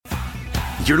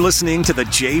You're listening to The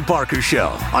Jay Barker Show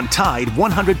on Tide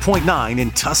 100.9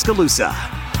 in Tuscaloosa.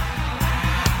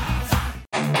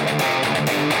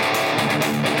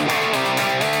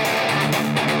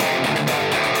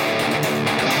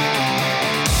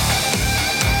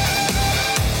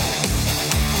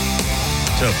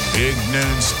 To Big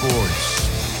Noon Sports.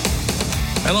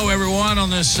 Hello, everyone, on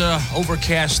this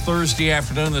overcast Thursday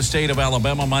afternoon in the state of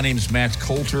Alabama. My name is Matt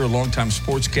Coulter, a longtime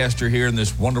sportscaster here in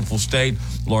this wonderful state.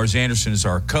 Lars Anderson is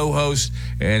our co-host,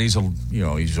 and he's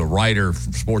a writer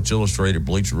from Sports Illustrated,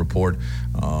 Bleacher Report.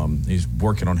 He's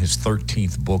working on his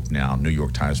 13th book now, New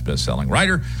York Times bestselling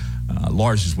writer.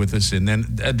 Lars is with us, and then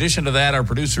in addition to that, our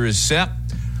producer is Sepp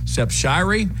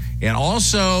Shirey. And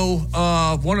also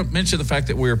want to mention the fact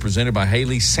that we are presented by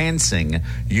Haley Sansing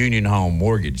Union Home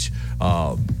Mortgage.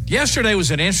 Yesterday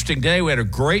was an interesting day. We had a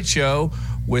great show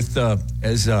with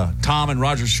as Tom and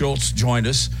Roger Schultz joined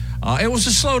us. It was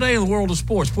a slow day in the world of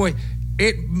sports. Boy,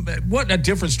 what a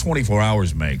difference 24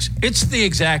 hours makes. It's the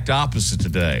exact opposite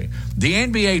today. The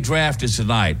NBA draft is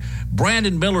tonight.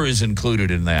 Brandon Miller is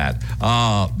included in that.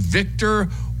 Victor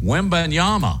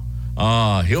Wembanyama.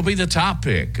 He'll be the top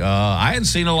pick. I hadn't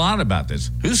seen a lot about this.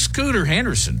 Who's Scooter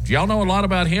Henderson? Do y'all know a lot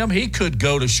about him? He could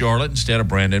go to Charlotte instead of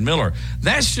Brandon Miller.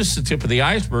 That's just the tip of the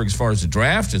iceberg as far as the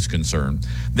draft is concerned.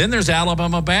 Then there's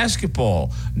Alabama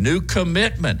basketball. New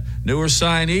commitment, newer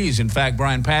signees. In fact,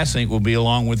 Brian Passink will be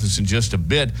along with us in just a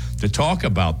bit to talk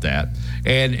about that.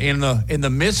 And in the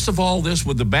midst of all this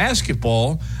with the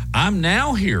basketball, I'm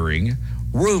now hearing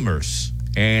rumors.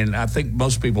 And I think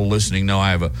most people listening know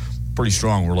I have a pretty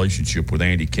strong relationship with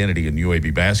Andy Kennedy in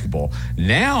UAB basketball.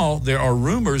 Now there are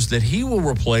rumors that he will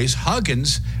replace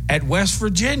Huggins at West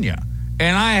Virginia.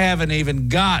 And I haven't even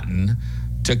gotten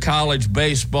to college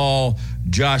baseball,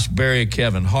 Josh Berry,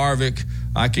 Kevin Harvick.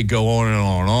 I could go on and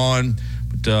on and on.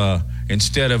 But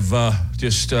instead of I'm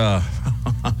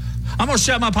going to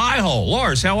shut my pie hole.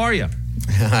 Lars, how are you?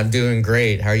 I'm doing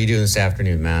great. How are you doing this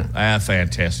afternoon, Matt?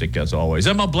 Fantastic, as always.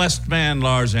 I'm a blessed man,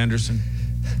 Lars Anderson.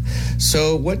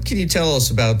 So what can you tell us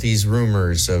about these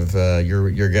rumors of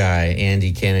your guy,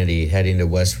 Andy Kennedy, heading to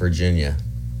West Virginia?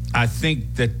 I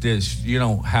think that this,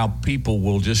 how people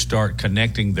will just start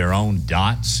connecting their own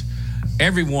dots.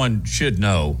 Everyone should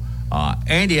know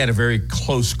Andy had a very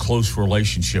close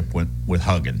relationship with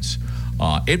Huggins.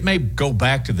 It may go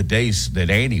back to the days that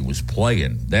Andy was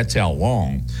playing. That's how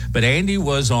long. But Andy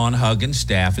was on Huggins'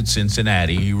 staff at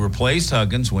Cincinnati. He replaced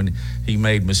Huggins when he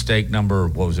made mistake number,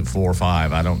 4 or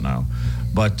 5? I don't know.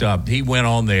 But he went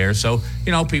on there. So,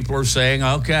 people are saying,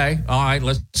 okay, all right,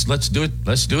 let's do it.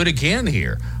 Let's do it again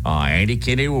here. Andy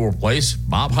Kennedy will replace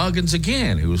Bob Huggins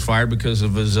again, who was fired because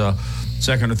of his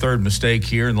second or third mistake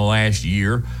here in the last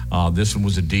year. This one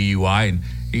was a DUI, and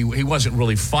he wasn't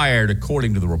really fired,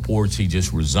 according to the reports. He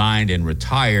just resigned and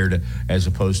retired as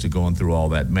opposed to going through all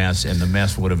that mess, and the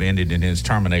mess would have ended in his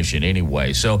termination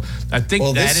anyway. So I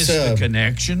think that is the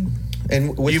connection.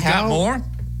 And You've got more?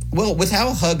 Well, with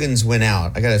how Huggins went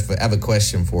out, I have a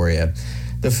question for you.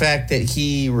 The fact that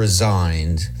he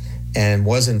resigned and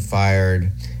wasn't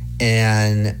fired,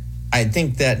 and I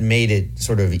think that made it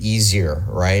sort of easier,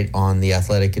 right, on the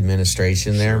athletic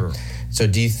administration there. Sure. So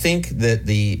do you think that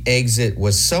the exit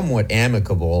was somewhat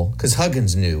amicable? Because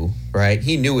Huggins knew, right?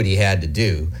 He knew what he had to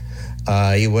do.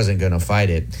 He wasn't going to fight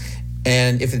it.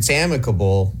 And if it's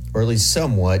amicable, or at least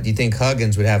somewhat, do you think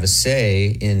Huggins would have a say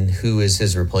in who is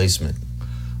his replacement?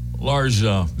 Lars,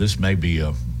 this may be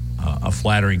a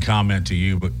flattering comment to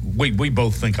you, but we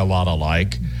both think a lot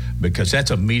alike, because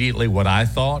that's immediately what I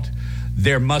thought.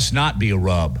 There must not be a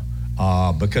rub,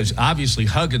 because obviously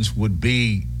Huggins would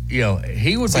be, he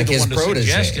would be the one to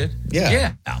suggest it.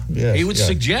 Yeah. He would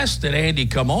suggest that Andy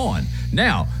come on.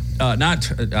 Now, I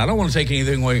don't want to take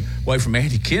anything away from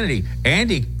Andy Kennedy.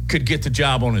 Andy could get the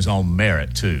job on his own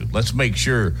merit, too. Let's make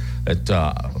sure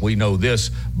that we know this.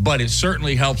 But it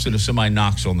certainly helps it if somebody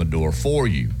knocks on the door for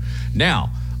you.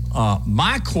 Now,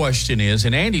 my question is,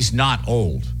 and Andy's not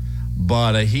old,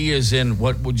 but he is in,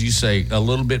 what would you say, a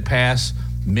little bit past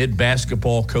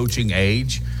mid-basketball coaching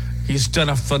age. He's done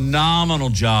a phenomenal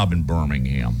job in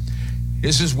Birmingham.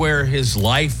 This is where his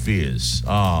life is.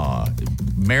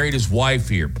 Married his wife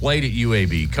here, played at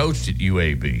UAB, coached at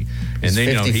UAB. And he's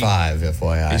 55,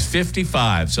 FYI. He's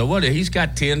 55. So he's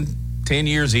got 10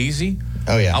 years easy.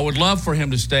 Oh, yeah. I would love for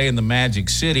him to stay in the Magic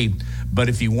City, but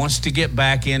if he wants to get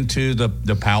back into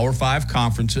the Power 5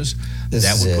 conferences,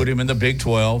 that would put him in the Big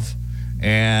 12.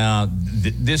 And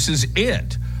this is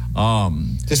it.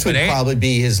 This would probably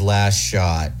be his last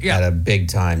shot at a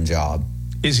big-time job.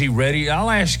 Is he ready? I'll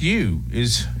ask you,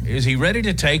 is he ready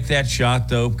to take that shot,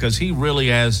 though? Because he really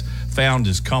has found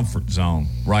his comfort zone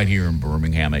right here in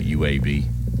Birmingham at UAB.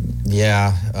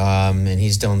 Yeah, and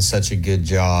he's done such a good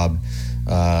job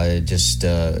with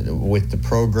the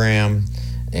program.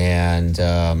 And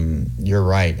you're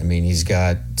right. I mean, he's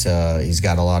got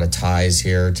a lot of ties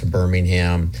here to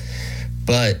Birmingham.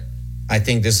 But I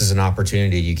think this is an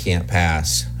opportunity you can't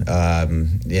pass.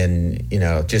 And,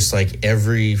 just like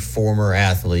every former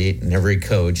athlete and every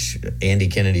coach, Andy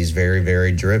Kennedy's very,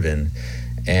 very driven.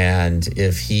 And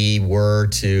if he were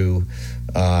to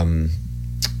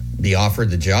be offered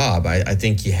the job, I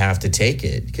think you have to take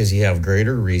it because you have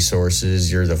greater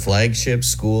resources. You're the flagship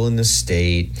school in the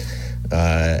state.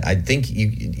 I think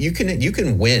you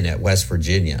can win at West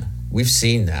Virginia. We've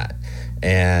seen that.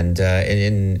 And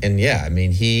yeah, I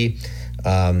mean,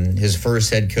 his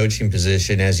first head coaching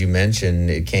position, as you mentioned,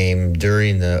 it came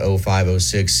during the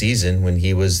 05-06 season when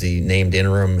he was the named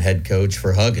interim head coach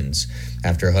for Huggins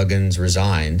after Huggins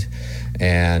resigned.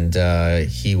 And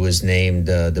he was named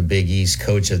the Big East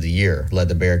Coach of the Year, led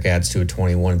the Bearcats to a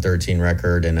 21-13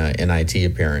 record and an NIT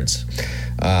appearance.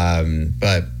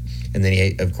 And then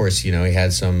he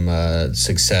had some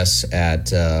success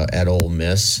at Ole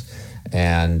Miss.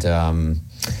 And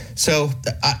so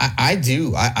I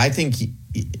think he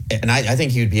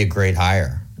would be a great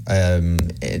hire.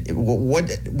 What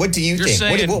do you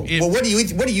think?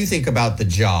 What do you think about the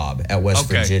job at West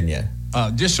Virginia?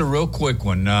 Just a real quick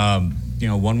one.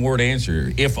 One word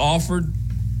answer. If offered,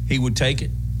 he would take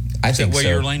it. I think so. Is that where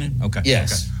you're leaning? Okay.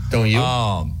 Yes. Okay. Don't you?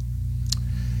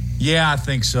 Yeah, I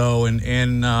think so. And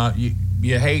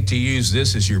you hate to use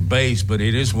this as your base, but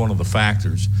it is one of the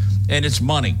factors. And it's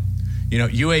money.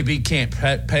 UAB can't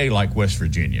pay like West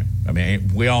Virginia. I mean,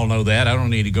 we all know that. I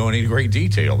don't need to go into great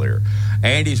detail there.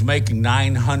 Andy's making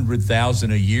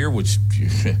 $900,000 a year, which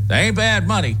that ain't bad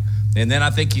money. And then I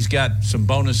think he's got some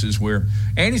bonuses where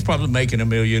Andy's probably making $1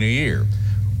 million a year.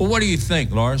 Well, what do you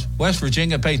think, Lars? West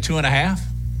Virginia pay 2.5?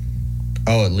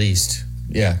 Oh, at least.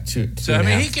 Yeah, two. So I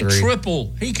mean, he could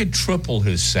triple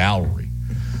his salary.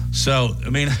 So I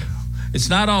mean, it's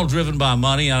not all driven by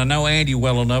money. And I know Andy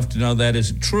well enough to know that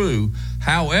isn't true.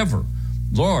 However,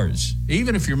 Lars,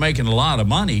 even if you're making a lot of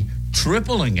money,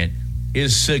 tripling it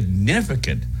is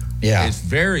significant. Yeah, it's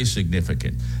very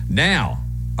significant. Now,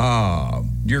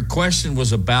 your question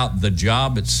was about the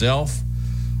job itself.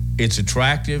 It's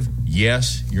attractive.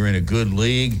 Yes. You're in a good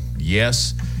league.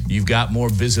 Yes. You've got more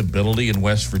visibility in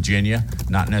West Virginia,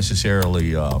 not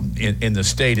necessarily in the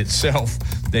state itself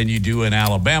than you do in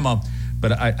Alabama.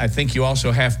 But I think you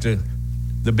also have to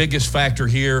 – the biggest factor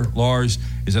here, Lars,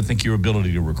 is I think your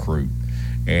ability to recruit.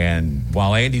 And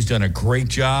while Andy's done a great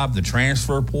job, the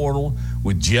transfer portal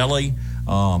with Jelly,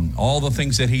 all the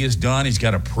things that he has done, he's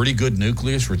got a pretty good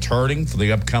nucleus returning for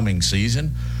the upcoming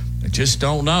season. I just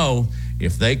don't know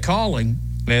if they call him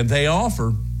and they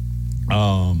offer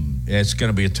it's going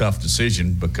to be a tough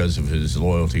decision because of his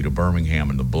loyalty to Birmingham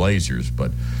and the Blazers.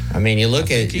 But I mean, you look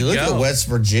at West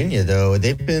Virginia, though.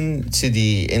 They've been to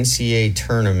the NCAA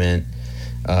tournament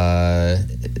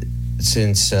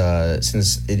since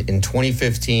in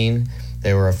 2015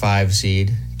 they were a 5 seed,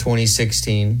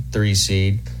 2016 3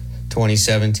 seed,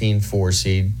 2017 4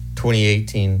 seed,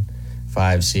 2018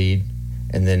 5 seed,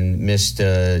 and then missed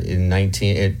in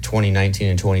 2019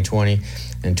 and 2020.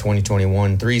 In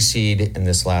 2021, 3 seed, and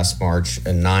this last March,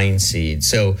 a 9 seed.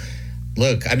 So,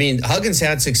 look, I mean, Huggins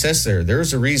had success there.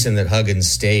 There's a reason that Huggins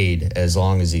stayed as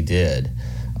long as he did,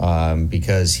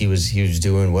 because he was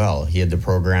doing well. He had the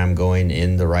program going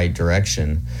in the right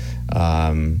direction.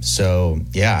 So,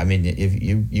 yeah, I mean, if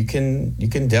you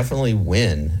can definitely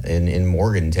win in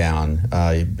Morgantown.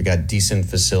 You got decent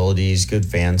facilities, good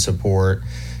fan support,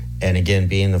 and again,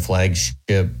 being the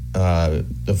flagship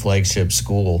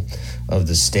school of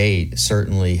the state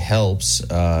certainly helps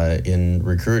in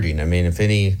recruiting. I mean, if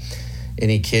any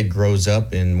kid grows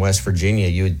up in West Virginia,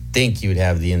 you would think you would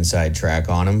have the inside track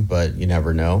on him, but you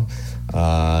never know. If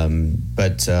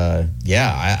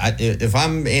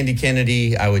I'm Andy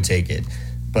Kennedy, I would take it.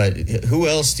 But who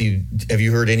else have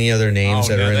you heard any other names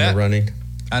that are in the running?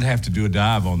 I'd have to do a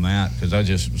dive on that because I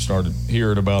just started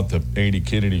hearing about the Andy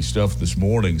Kennedy stuff this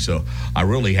morning, so I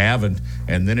really haven't.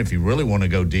 And then if you really want to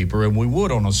go deeper, and we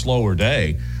would on a slower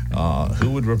day,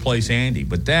 who would replace Andy?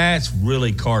 But that's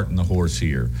really carting the horse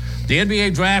here. The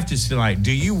NBA draft is tonight.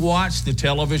 Do you watch the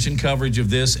television coverage of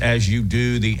this as you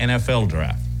do the NFL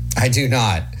draft? I do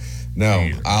not. No,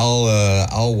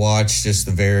 I'll watch just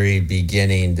the very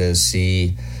beginning to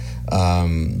see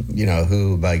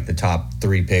who like the top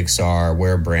 3 picks are,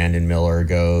 where Brandon Miller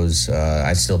goes.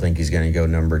 I still think he's going to go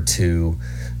number 2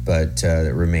 but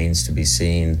it remains to be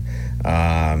seen.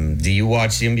 Do you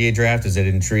watch the NBA draft? Does it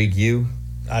intrigue you?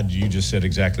 You just said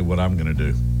exactly what I'm going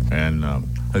to do. And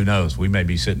who knows? We may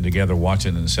be sitting together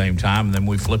watching at the same time, and then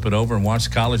we flip it over and watch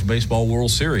the College Baseball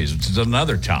World Series, which is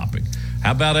another topic.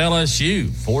 How about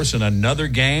LSU forcing another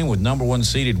game with number 1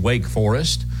 seeded Wake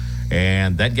Forest?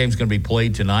 And that game's going to be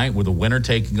played tonight with the winner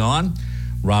taking on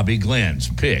Robbie Glenn's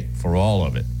pick for all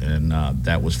of it. And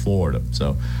that was Florida.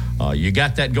 So you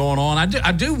got that going on.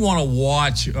 I do want to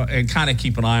watch and kind of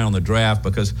keep an eye on the draft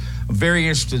because I'm very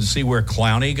interested to see where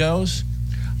Clowney goes.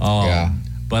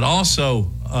 But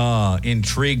also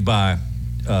intrigued by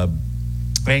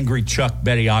angry Chuck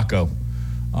Bediako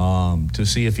to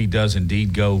see if he does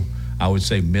indeed go, I would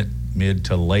say, mid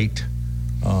to late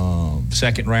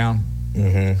second round.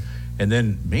 Mm-hmm. And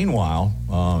then, meanwhile,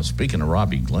 speaking of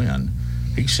Robbie Glenn,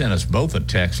 he sent us both a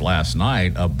text last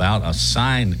night about a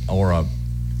sign or a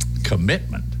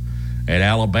commitment at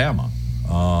Alabama.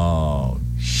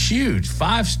 Huge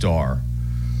 5-star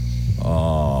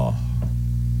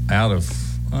out of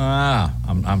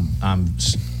I'm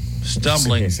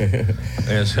stumbling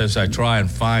as I try and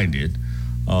find it.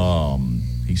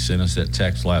 He sent us that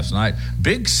text last night.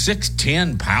 Big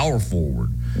 6'10" power forward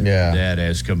that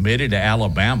has committed to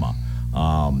Alabama.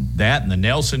 That and the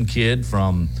Nelson kid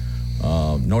from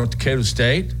North Dakota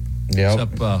State. Yep.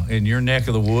 It's up in your neck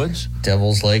of the woods.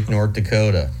 Devils Lake, North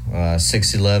Dakota.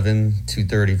 6'11",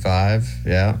 235.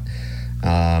 Yeah.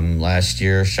 Last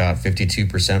year, shot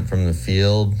 52% from the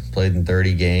field, played in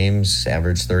 30 games,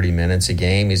 averaged 30 minutes a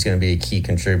game. He's going to be a key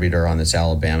contributor on this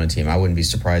Alabama team. I wouldn't be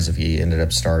surprised if he ended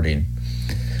up starting.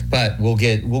 But we'll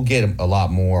get a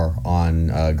lot more on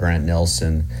Grant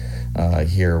Nelson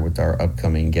here with our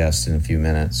upcoming guest in a few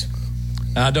minutes.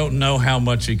 I don't know how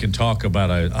much he can talk about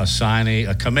a signee,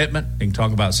 a commitment. He can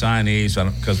talk about signees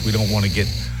because we don't want to get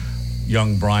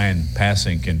young Brian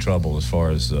Passink in trouble as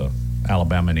far as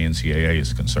Alabama and the NCAA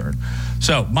is concerned.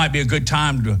 So might be a good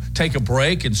time to take a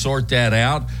break and sort that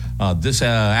out. This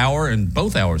hour and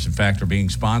both hours, in fact, are being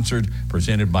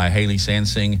presented by Haley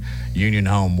Sansing, Union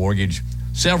Home Mortgage.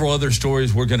 Several other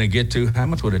stories we're going to get to. How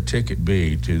much would a ticket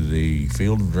be to the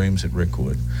Field of Dreams at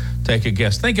Rickwood? Take a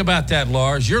guess. Think about that,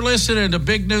 Lars. You're listening to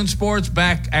Big Noon Sports.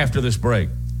 Back after this break.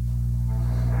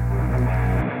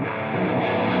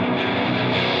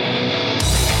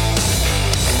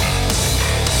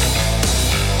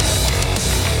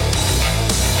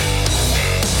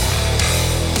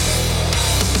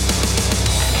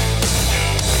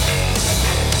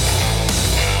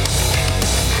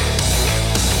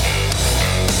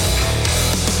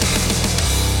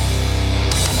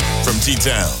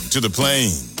 T-Town to the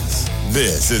Plains.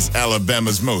 This is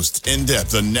Alabama's most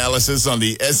in-depth analysis on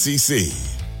the SEC.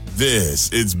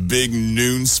 This is Big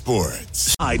Noon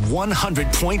Sports. Tide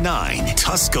 100.9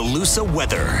 Tuscaloosa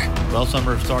weather. Well,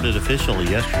 summer started officially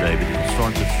yesterday, but it'll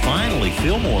start to finally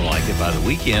feel more like it by the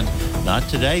weekend. Not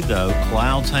today, though.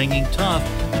 Clouds hanging tough.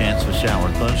 Chance of a shower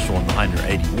and thunderstorm, the high near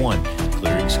 81.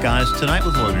 Clearing skies tonight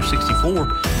with a low near 64.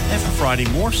 And for Friday,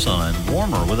 more sun,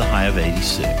 warmer with a high of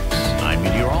 86. I'm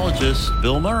meteorologist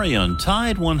Bill Murray on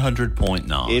Tide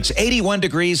 100.9. It's 81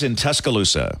 degrees in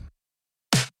Tuscaloosa.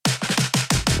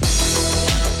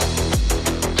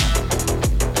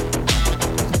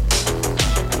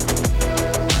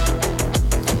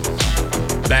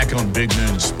 Back on Big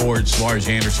Noon Sports, Lars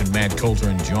Anderson, Matt Coulter,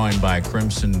 and joined by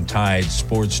Crimson Tide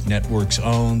Sports Network's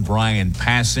own Brian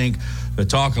Passink to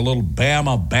talk a little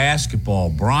Bama basketball.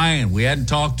 Brian, we hadn't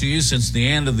talked to you since the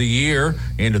end of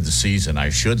the season, I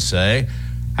should say.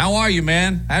 How are you,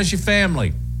 man? How's your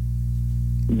family?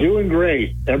 Doing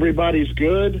great. Everybody's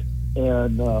good.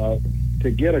 And to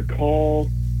get a call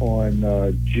on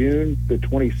June the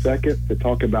 22nd to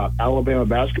talk about Alabama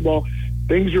basketball,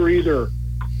 things are either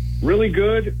really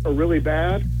good or really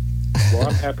bad. Well,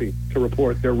 I'm happy to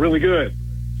report they're really good.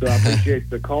 So I appreciate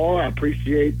the call. I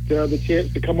appreciate the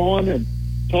chance to come on and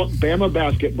talk Bama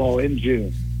basketball in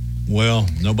June. Well,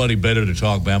 nobody better to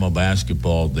talk Bama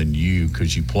basketball than you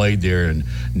because you played there and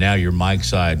now you're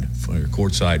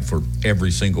courtside for every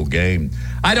single game.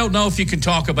 I don't know if you can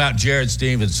talk about Jared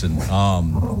Stevenson,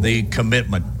 the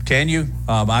commitment. Can you? We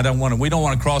don't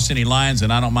want to cross any lines,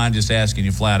 and I don't mind just asking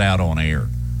you flat out on air.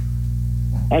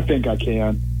 I think I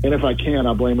can. And if I can,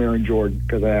 I'll blame Aaron Jordan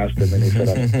because I asked him and he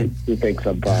said he thinks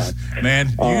I'm fine.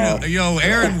 Man,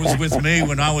 Aaron was with me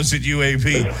when I was at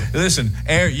UAB. Listen,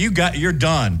 Aaron, you're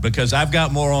done because I've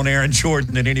got more on Aaron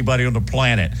Jordan than anybody on the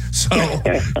planet. So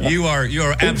you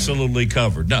are absolutely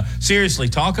covered. No, seriously,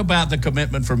 talk about the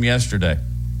commitment from yesterday.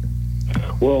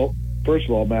 Well, first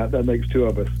of all, Matt, that makes two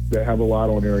of us that have a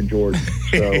lot on Aaron Jordan.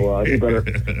 So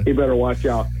he better watch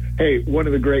out. hey, one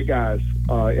of the great guys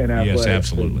in athletics. Yes,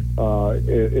 absolutely.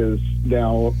 Is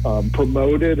now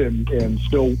promoted and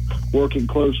still working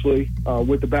closely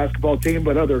with the basketball team,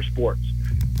 but other sports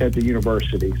at the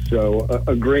university. So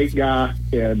a great guy,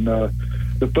 and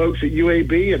the folks at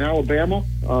UAB in Alabama,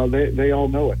 they all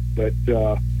know it. But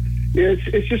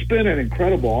it's just been an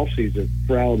incredible offseason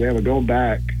for Alabama, going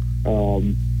back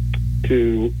to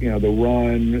the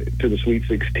run to the Sweet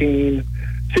 16.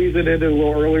 Season ended a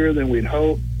little earlier than we'd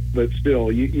hoped, but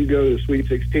still, you go to the Sweet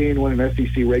 16, win an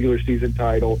SEC regular season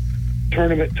title,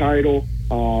 tournament title.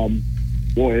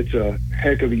 Boy, it's a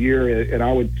heck of a year, and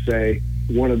I would say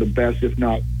one of the best, if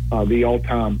not the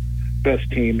all-time best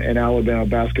team in Alabama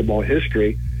basketball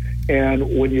history.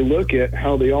 And when you look at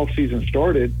how the offseason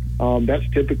started, that's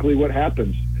typically what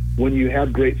happens when you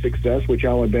have great success, which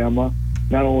Alabama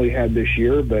not only had this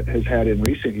year but has had in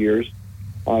recent years.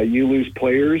 You lose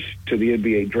players to the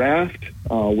NBA draft,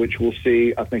 which we'll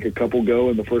see, I think, a couple go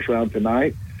in the first round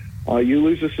tonight. You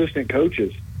lose assistant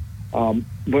coaches.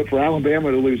 But for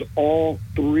Alabama to lose all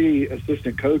three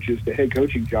assistant coaches to head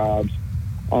coaching jobs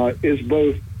is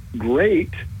both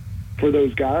great for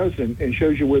those guys and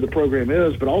shows you where the program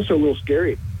is, but also a little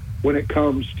scary when it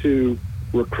comes to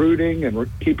recruiting and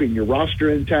keeping your roster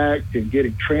intact and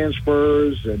getting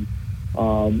transfers and,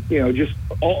 just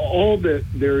all that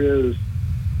there is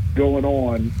going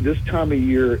on this time of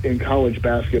year in college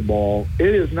basketball.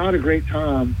 It is not a great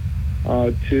time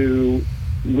to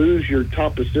lose your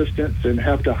top assistants and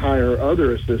have to hire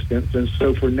other assistants. And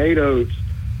so for Nate Oates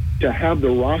to have the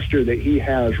roster that he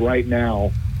has right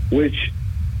now, which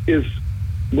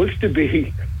looks to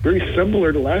be very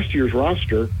similar to last year's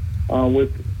roster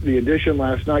with the addition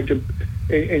last night to,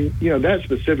 and that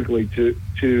specifically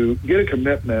to get a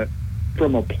commitment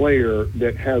from a player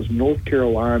that has North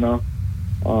Carolina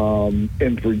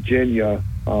and Virginia,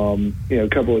 a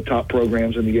couple of top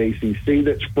programs in the ACC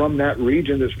that's from that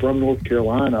region, that's from North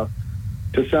Carolina,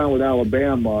 to sign with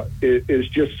Alabama is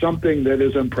just something that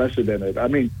is unprecedented. I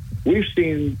mean, we've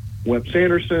seen Wimp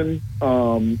Sanderson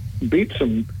beat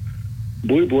some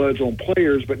blue bloods on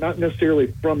players, but not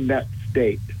necessarily from that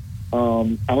state.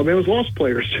 Alabama's lost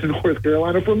players to North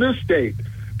Carolina from this state.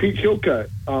 Pete Chilcutt,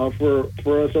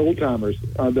 for us old-timers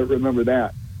that remember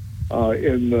that.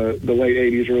 In the late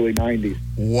 80s, early 90s.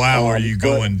 Wow, are you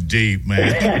going deep,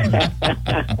 man?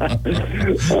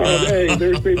 Hey,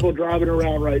 there's people driving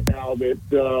around right now that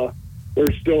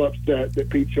they're still upset that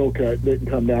Pete Chilcutt didn't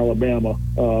come to Alabama.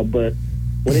 But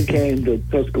when he came to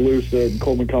Tuscaloosa and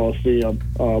Coleman Coliseum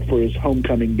for his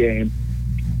homecoming game,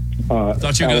 I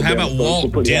thought you were going to, how about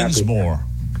Walt Dinsmore? Happy.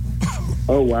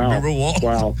 Oh, wow. Remember Walt?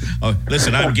 Wow. Oh,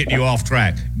 listen, I'm getting you off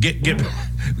track. Get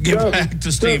back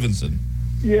to Stevenson.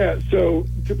 Yeah, to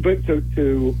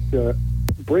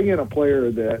bring in a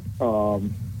player that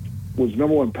was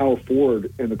number one power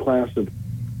forward in the class of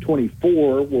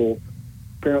 24, will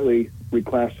apparently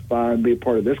reclassify and be a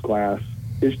part of this class,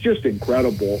 is just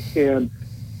incredible. And,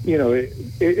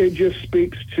 it just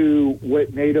speaks to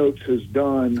what Nate Oates has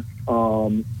done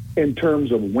in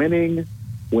terms of winning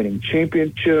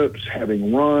championships,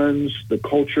 having runs, the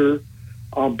culture.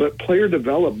 But player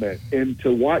development, and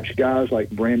to watch guys like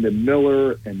Brandon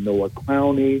Miller and Noah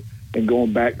Clowney, and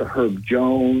going back to Herb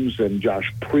Jones and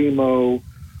Josh Primo,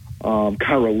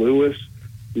 Kyra Lewis,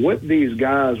 what these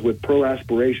guys with pro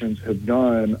aspirations have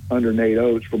done under Nate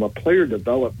Oates from a player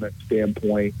development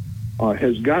standpoint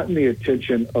has gotten the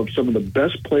attention of some of the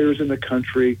best players in the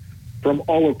country from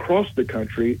all across the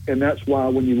country. And that's why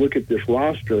when you look at this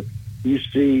roster, you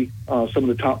see some of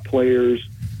the top players,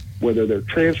 whether they're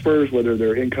transfers, whether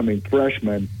they're incoming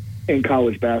freshmen in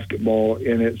college basketball.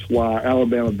 And it's why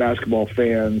Alabama basketball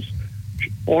fans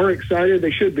are excited. They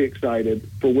should be excited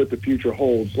for what the future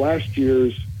holds. Last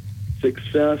year's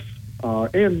success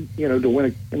and, to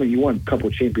win, you won a couple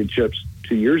of championships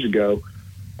 2 years ago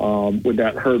with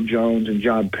that Herb Jones and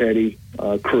John Petty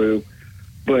crew.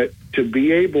 But to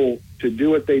be able to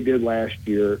do what they did last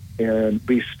year and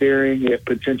be staring at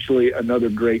potentially another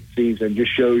great season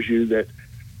just shows you that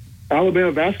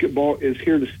Alabama basketball is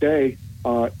here to stay,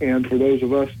 and for those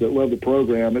of us that love the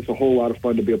program, it's a whole lot of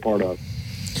fun to be a part of.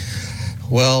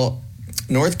 Well,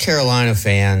 North Carolina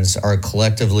fans are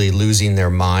collectively losing their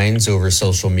minds over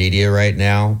social media right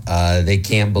now. They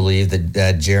can't believe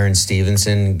that Jaren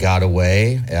Stevenson got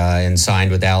away and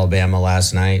signed with Alabama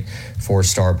last night,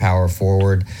 4-star power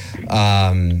forward.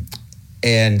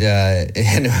 And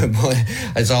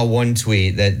I saw one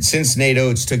tweet that since Nate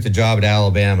Oates took the job at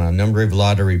Alabama, number of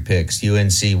lottery picks,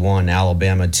 UNC 1,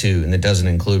 Alabama 2, and that doesn't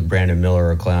include Brandon Miller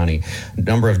or Clowney.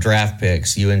 Number of draft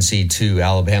picks, UNC 2,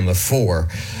 Alabama 4.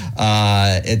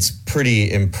 It's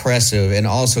pretty impressive. And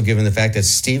also given the fact that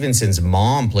Stevenson's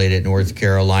mom played at North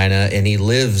Carolina and he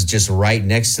lives just right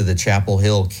next to the Chapel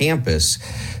Hill campus.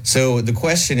 So the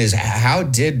question is, how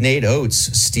did Nate Oates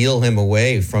steal him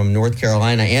away from North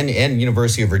Carolina, and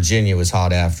University of Virginia was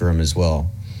hot after him as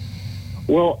well?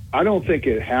 Well, I don't think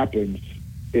it happens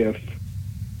if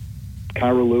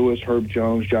Kyra Lewis, Herb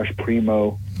Jones, Josh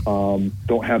Primo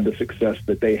don't have the success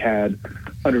that they had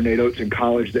under Nate Oates in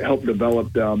college that helped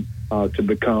develop them to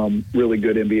become really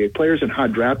good NBA players and high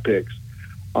draft picks.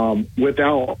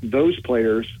 Without those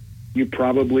players, you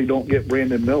probably don't get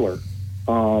Brandon Miller.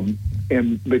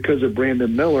 And because of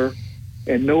Brandon Miller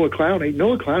and Noah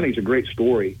Clowney's a great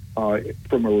story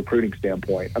from a recruiting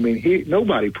standpoint. I mean,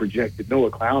 nobody projected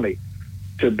Noah Clowney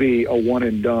to be a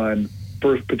one-and-done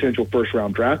potential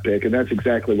first-round draft pick, and that's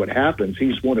exactly what happens.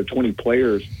 He's one of 20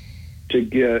 players to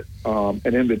get an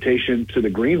invitation to the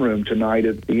green room tonight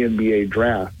at the NBA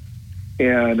draft.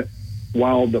 And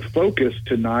while the focus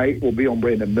tonight will be on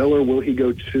Brandon Miller, will he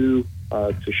go to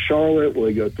Charlotte? Will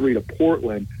he go 3 to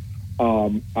Portland?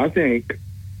 I think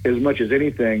as much as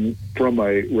anything from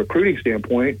a recruiting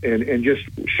standpoint and just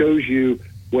shows you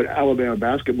what Alabama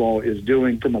basketball is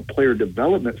doing from a player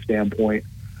development standpoint,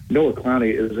 Noah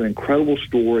Clowney is an incredible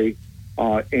story,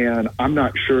 and I'm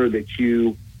not sure that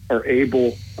you are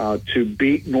able to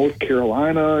beat North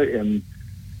Carolina and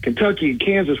Kentucky and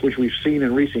Kansas, which we've seen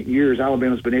in recent years.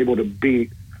 Alabama's been able to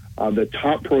beat the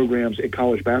top programs in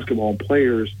college basketball and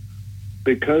players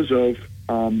because of,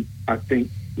 I think,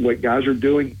 what guys are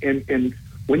doing. And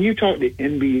when you talk to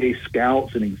NBA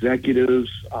scouts and executives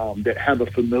that have a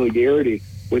familiarity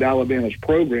with Alabama's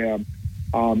program,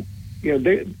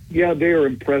 they are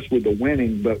impressed with the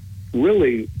winning, but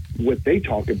really what they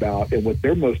talk about and what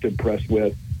they're most impressed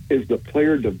with is the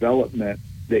player development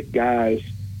that guys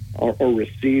are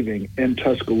receiving in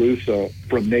Tuscaloosa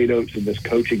from Nate Oates and this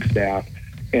coaching staff.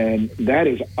 And that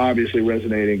is obviously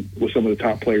resonating with some of the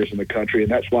top players in the country,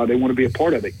 and that's why they want to be a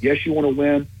part of it. Yes, you want to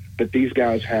win, but these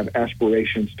guys have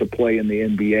aspirations to play in the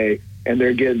NBA, and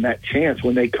they're getting that chance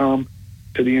when they come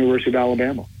to the University of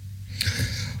Alabama.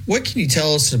 What can you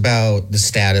tell us about the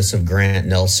status of Grant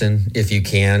Nelson, if you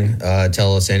can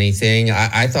tell us anything?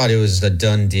 I thought it was a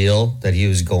done deal that he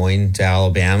was going to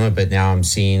Alabama, but now I'm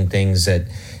seeing things that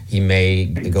he may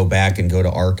go back and go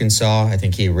to Arkansas. I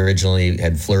think he originally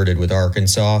had flirted with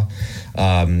Arkansas.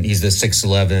 He's the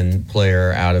 6'11"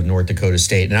 player out of North Dakota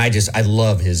State, and I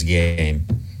love his game.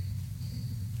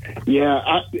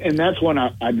 Yeah, and that's one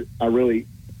I really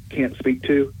can't speak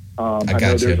to. I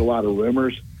know there's a lot of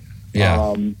rumors.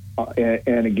 Yeah.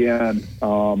 And again,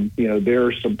 there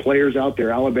are some players out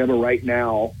there. Alabama right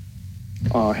now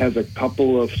has a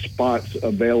couple of spots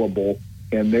available,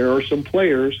 and there are some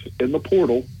players in the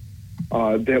portal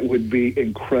that would be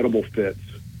incredible fits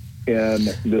in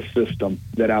the system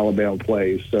that Alabama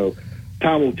plays. So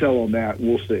time will tell on that.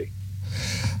 We'll see.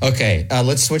 Okay,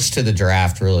 let's switch to the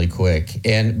draft really quick.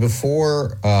 And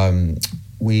before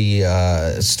we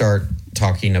start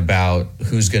talking about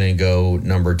who's going to go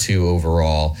number 2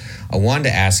 overall, I wanted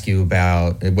to ask you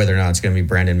about whether or not it's going to be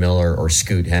Brandon Miller or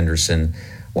Scoot Henderson. I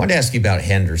wanted to ask you about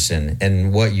Henderson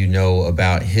and what you know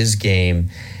about his game.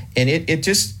 And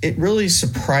it really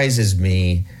surprises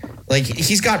me. Like,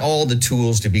 he's got all the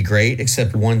tools to be great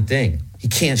except one thing. He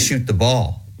can't shoot the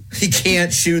ball. He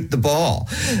can't shoot the ball.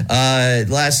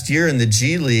 Last year in the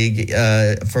G League,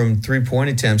 from three-point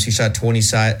attempts, he shot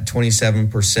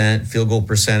 27%. Field goal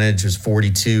percentage was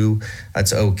 42%.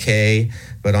 That's okay.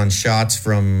 But on shots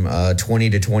from 20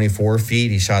 to 24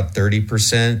 feet, he shot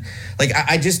 30%. Like,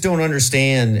 I just don't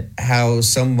understand how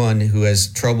someone who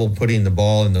has trouble putting the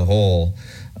ball in the hole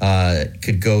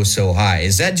could go so high.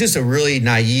 Is that just a really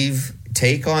naive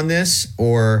take on this?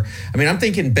 Or, I mean, I'm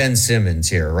thinking Ben Simmons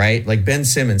here, right? Like, Ben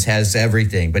Simmons has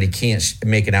everything, but he can't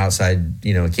make an outside,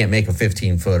 he can't make a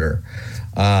 15-footer.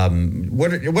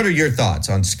 What are your thoughts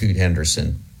on Scoot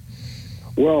Henderson?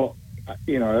 Well,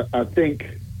 I think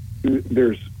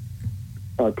there's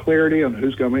clarity on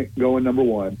who's going number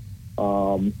 1.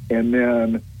 And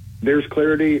then there's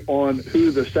clarity on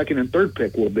who the second and third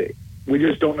pick will be. We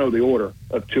just don't know the order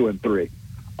of 2 and 3.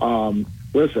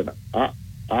 Listen,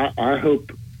 I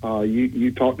hope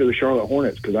you talk to the Charlotte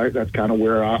Hornets, because that's kind of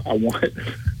where I want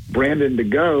Brandon to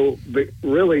go, but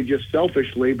really just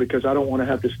selfishly because I don't want to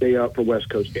have to stay up for West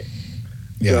Coast games.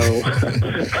 Yeah. So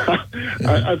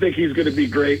I think he's going to be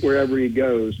great wherever he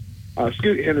goes.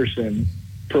 Scoot Henderson,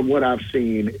 from what I've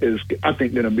seen, is, I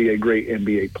think, going to be a great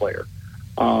NBA player.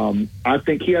 I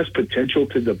think he has potential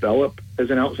to develop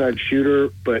as an outside shooter,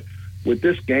 but with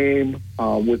this game,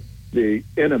 with the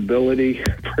inability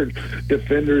for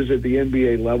defenders at the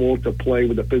NBA level to play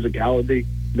with the physicality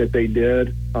that they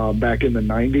did back in the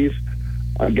 90s.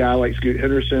 A guy like Scoot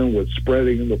Henderson with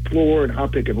spreading the floor and high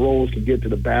pick and rolls can get to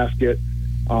the basket.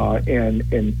 And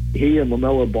he and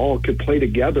LaMelo Ball could play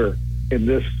together in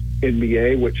this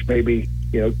NBA, which maybe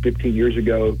 15 years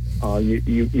ago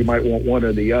you might want one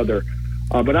or the other.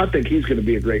 But I think he's going to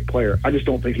be a great player. I just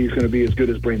don't think he's going to be as good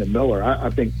as Brandon Miller. I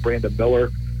think Brandon Miller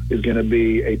is going to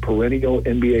be a perennial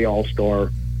NBA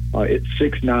All-Star. At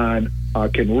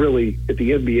 6'9", can really, at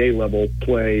the NBA level,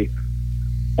 play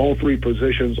all three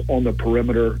positions on the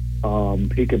perimeter.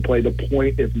 He can play the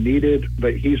point if needed,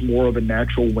 but he's more of a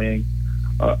natural wing,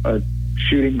 a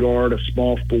shooting guard, a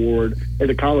small forward. At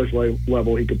the college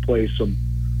level, he could play some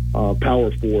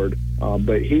power forward.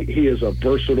 But he is a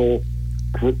versatile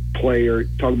player.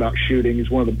 Talking about shooting, he's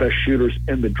one of the best shooters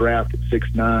in the draft at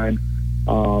 6'9".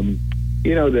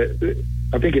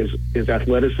 I think his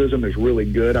athleticism is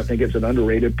really good. I think it's an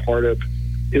underrated part of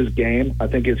his game. I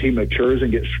think as he matures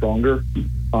and gets stronger,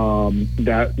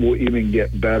 that will even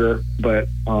get better. But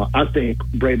I think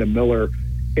Brandon Miller,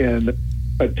 in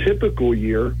a typical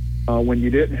year, when you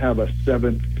didn't have a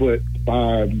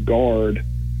 7'5" guard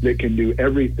that can do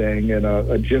everything and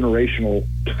a generational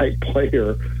type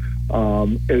player,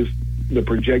 is the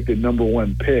projected number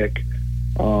one pick.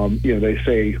 They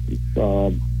say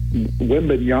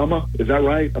Wembanyama, is that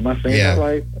right? Am I saying that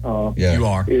right? Yeah, you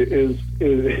are. Is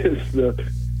the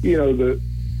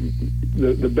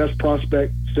the best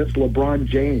prospect since LeBron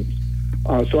James.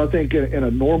 So I think in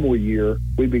a normal year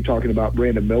we'd be talking about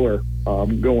Brandon Miller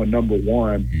going number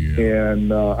one,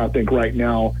 and I think right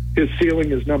now his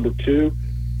ceiling is number two,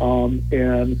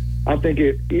 and I think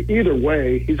either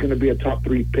way he's going to be a top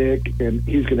 3 pick and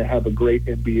he's going to have a great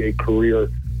NBA career.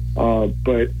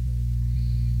 But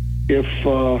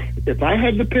if I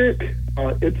had to pick,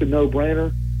 it's a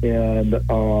no-brainer, and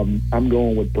I'm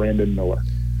going with Brandon Miller.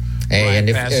 Hey, and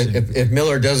if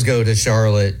Miller does go to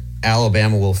Charlotte,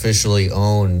 Alabama will officially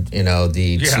own,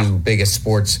 the two biggest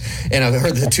sports, and I've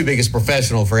heard the two biggest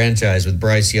professional franchise with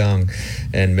Bryce Young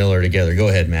and Miller together. Go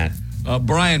ahead, Matt.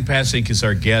 Brian Passink is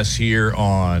our guest here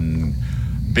on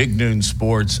Big Noon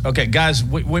Sports. Okay, guys,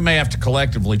 we may have to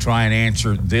collectively try and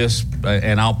answer this,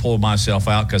 and I'll pull myself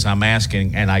out because I'm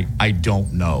asking, and I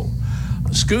don't know.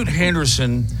 Scoot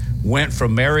Henderson went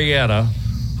from Marietta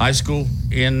High School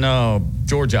in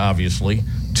Georgia, obviously,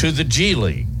 to the G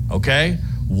League, okay?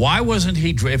 Why wasn't he,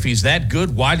 if he's that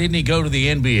good, why didn't he go to the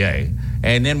NBA?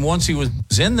 And then once he was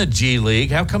in the G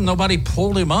League, how come nobody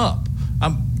pulled him up?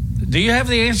 Do you have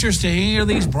the answers to any of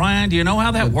these, Brian? Do you know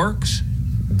how that works?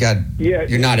 You got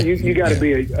to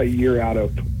be a year out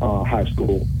of high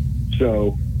school.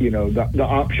 So, the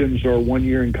options are 1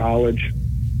 year in college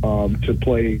to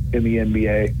play in the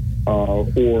NBA,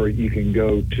 or you can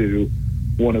go to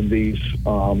one of these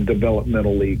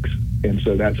developmental leagues. And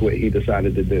so that's what he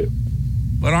decided to do.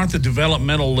 But aren't the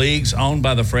developmental leagues owned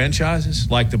by the franchises?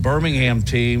 Like the Birmingham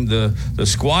team, the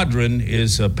Squadron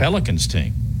is a Pelicans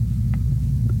team.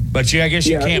 But I guess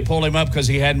you can't pull him up because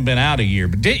he hadn't been out a year.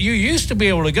 But you used to be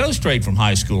able to go straight from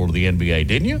high school to the NBA,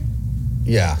 didn't you?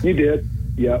 Yeah. You did.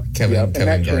 Yep. Kevin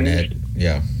Garnett. Changed.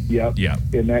 Yeah. Yep. Yeah.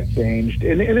 And that changed.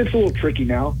 And it's a little tricky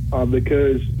now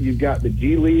because you've got the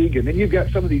G League and then you've got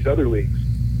some of these other leagues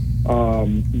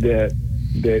that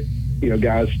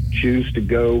guys choose to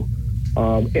go.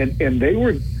 And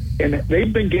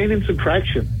they've been gaining some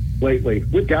traction lately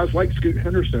with guys like Scoot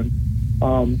Henderson.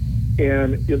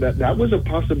 And that was a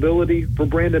possibility for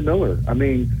Brandon Miller. I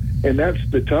mean, and that's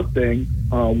the tough thing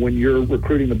when you're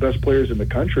recruiting the best players in the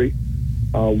country,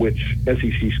 which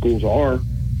SEC schools are.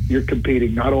 You're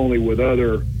competing not only with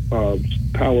other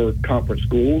power conference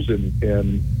schools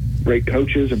and great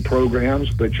coaches and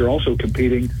programs, but you're also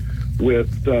competing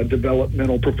with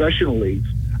developmental professional leagues.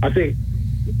 I think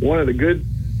one of the good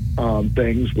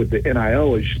things with the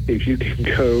NIL is if you can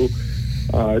go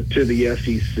to the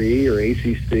SEC or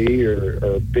ACC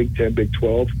or Big 10, Big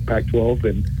 12, Pac-12,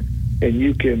 and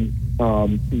you can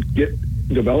get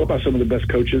developed by some of the best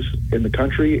coaches in the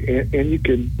country, and you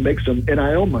can make some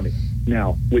NIL money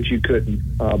now, which you couldn't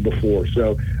before.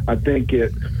 So I think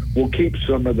it will keep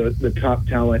some of the top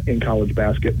talent in college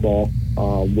basketball,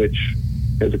 which,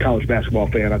 as a college basketball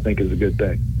fan, I think is a good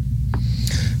thing.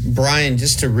 Brian,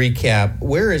 just to recap,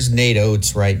 where is Nate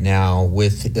Oates right now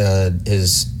with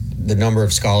the number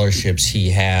of scholarships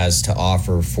he has to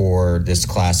offer for this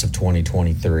class of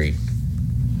 2023?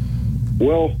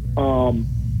 Well,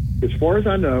 as far as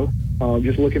I know,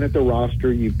 just looking at the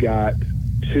roster, you've got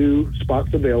 2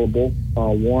 spots available.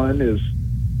 One is,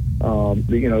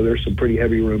 there's some pretty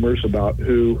heavy rumors about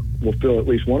who will fill at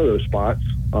least one of those spots.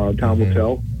 Time will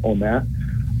tell on that.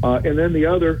 And then the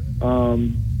other,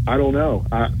 I don't know.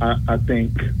 I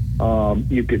think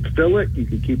you could fill it. You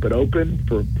could keep it open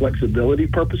for flexibility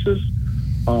purposes.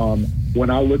 When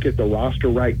I look at the roster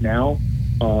right now,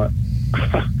 I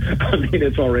mean,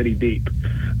 it's already deep.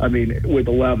 I mean, with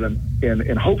 11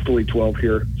 and hopefully 12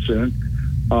 here soon,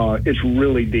 it's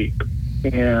really deep.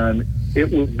 And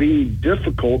it would be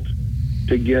difficult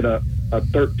to get a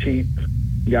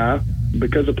 13th guy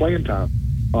because of playing time.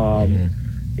 But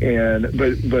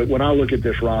when I look at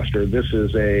this roster, this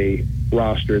is a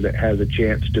roster that has a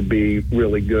chance to be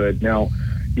really good. Now,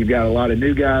 you've got a lot of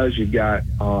new guys. You've got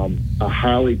a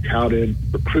highly touted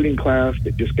recruiting class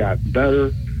that just got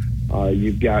better.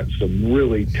 You've got some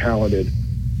really talented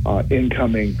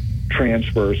incoming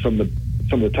transfers. Some of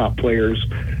the top players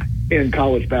in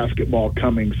college basketball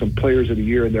coming. Some players of the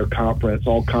year in their conference,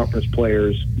 all conference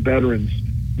players, veterans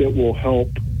that will help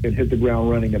and hit the ground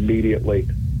running immediately.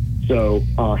 So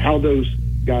how those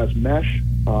guys mesh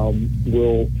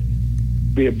will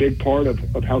be a big part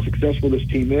of how successful this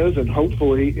team is, and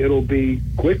hopefully it'll be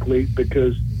quickly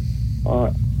because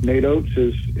Nate Oates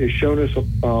has shown us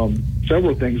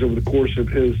several things over the course of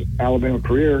his Alabama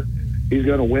career. He's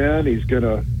going to win. He's going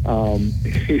to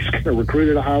recruit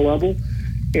at a high level,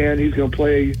 and he's going to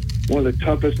play one of the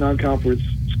toughest non-conference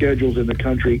schedules in the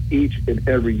country each and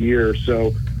every year.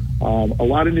 So a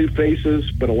lot of new faces,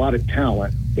 but a lot of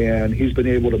talent, and he's been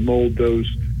able to mold those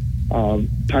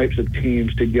types of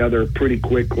teams together pretty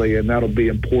quickly, and that'll be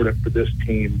important for this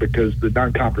team because the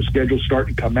non-conference schedule's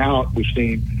starting to come out. We've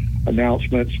seen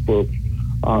announcements for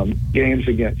games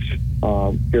against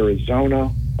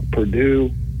Arizona,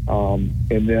 Purdue, and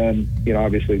then,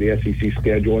 obviously the SEC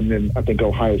schedule, and then I think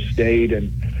Ohio State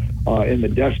and in the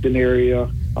Destin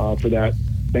area for that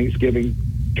Thanksgiving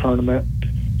tournament.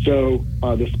 So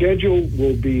the schedule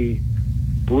will be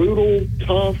brutal,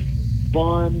 tough,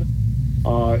 fun,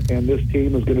 and this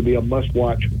team is going to be a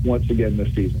must-watch once again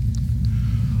this season.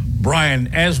 Brian,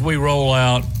 as we roll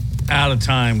out of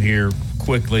time here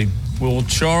quickly, will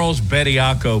Charles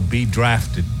Bediako be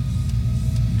drafted?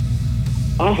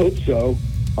 I hope so.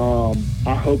 I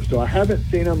haven't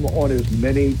seen him on as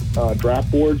many draft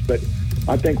boards, but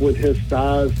I think with his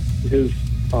size, his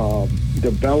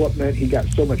development, he got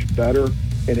so much better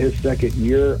in his second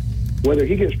year. Whether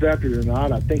he gets drafted or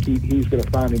not, I think he's going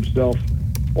to find himself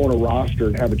on a roster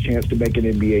and have a chance to make an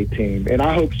NBA team. And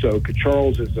I hope so, because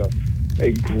Charles is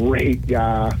a great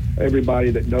guy.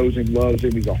 Everybody that knows him loves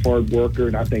him. He's a hard worker,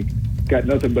 and I think got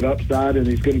nothing but upside, and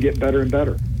he's going to get better and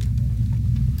better.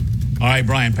 All right,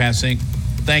 Brian Passink,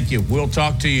 thank you. We'll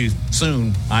talk to you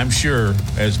soon, I'm sure,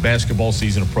 as basketball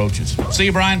season approaches. See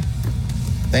you, Brian.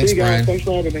 Thanks, See you guys. Brian. Thanks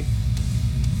for having me.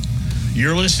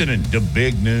 You're listening to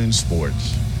Big Noon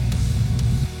Sports.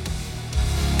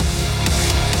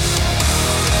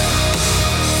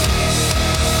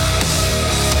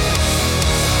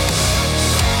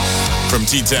 From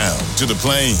T-Town to the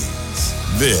Plains,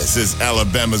 this is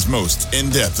Alabama's most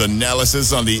in-depth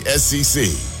analysis on the SEC.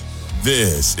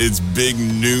 This is Big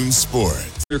Noon Sports.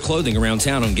 Your clothing around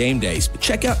town on game days, but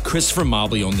check out Christopher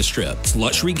Mobley on the Strip. It's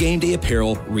luxury game day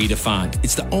apparel redefined.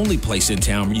 It's the only place in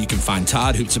town where you can find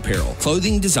Todd Hoops apparel.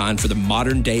 Clothing designed for the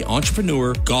modern day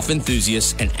entrepreneur, golf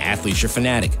enthusiast, and athleisure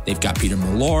fanatic. They've got Peter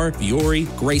Millar, Viore,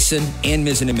 Grayson, and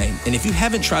Mizzen & Main. And if you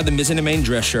haven't tried the Mizzen & Main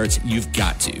dress shirts, you've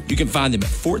got to. You can find them at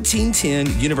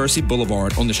 1410 University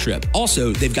Boulevard on the Strip.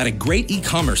 Also, they've got a great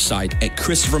e-commerce site at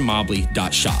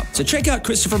ChristopherMobley.shop. So check out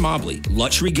Christopher Mobley,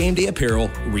 luxury game day apparel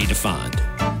redefined.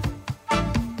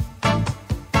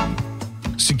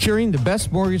 Securing the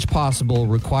best mortgage possible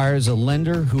requires a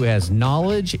lender who has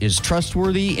knowledge, is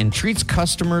trustworthy, and treats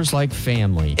customers like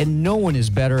family. And no one is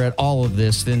better at all of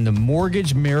this than the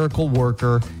mortgage miracle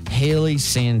worker, Haley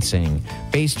Sansing.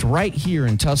 Based right here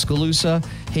in Tuscaloosa,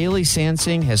 Haley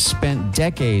Sansing has spent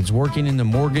decades working in the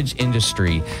mortgage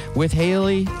industry. With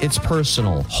Haley, it's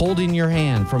personal, holding your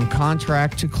hand from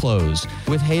contract to close.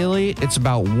 With Haley, it's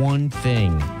about one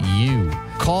thing, you.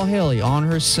 Call Haley on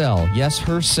her cell, yes,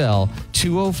 her cell,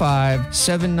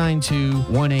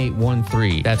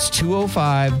 205-792-1813. That's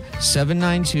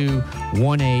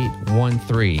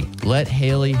 205-792-1813. Let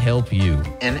Haley help you.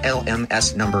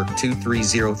 NLMS number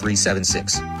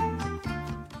 230376.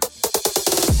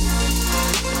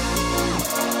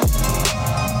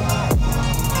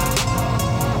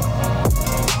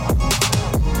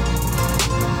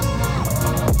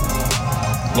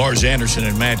 Lars Anderson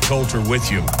and Matt Coulter with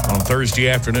you on Thursday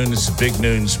afternoon. This is Big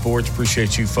Noon Sports.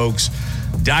 Appreciate you folks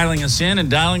dialing us in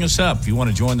and dialing us up. If you want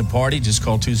to join the party, just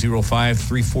call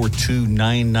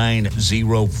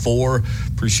 205-342-9904.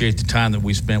 Appreciate the time that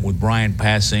we spent with Brian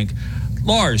Passink.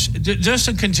 Lars, just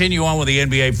to continue on with the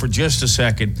NBA for just a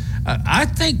second, I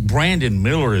think Brandon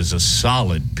Miller is a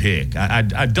solid pick.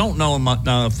 I don't know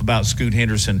enough about Scoot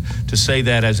Henderson to say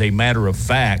that as a matter of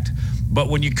fact, but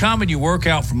when you come and you work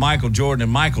out for Michael Jordan,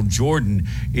 and Michael Jordan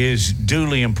is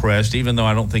duly impressed, even though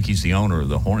I don't think he's the owner of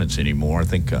the Hornets anymore. I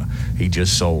think he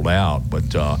just sold out.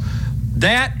 But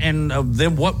that and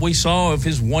then what we saw of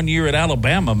his 1 year at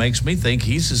Alabama makes me think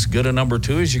he's as good a number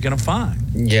 2 as you're going to find.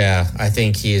 Yeah, I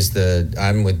think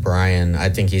I'm with Brian. I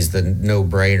think he's the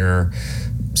no-brainer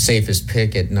safest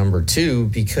pick at number 2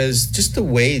 because just the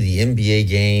way the NBA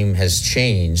game has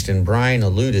changed, and Brian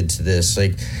alluded to this,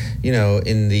 like, you know,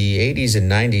 in the 80s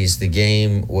and 90s, the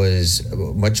game was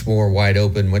much more wide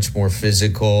open, much more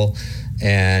physical,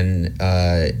 and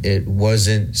it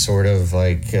wasn't sort of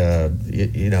like,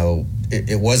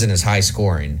 it wasn't as high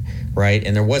scoring, right?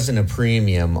 And there wasn't a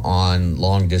premium on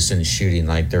long distance shooting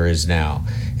like there is now.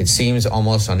 It seems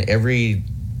almost on every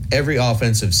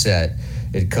offensive set,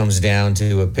 it comes down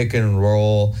to a pick and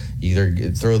roll. You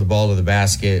either throw the ball to the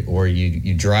basket or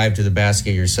you drive to the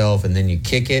basket yourself and then you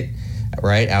kick it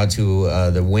right out to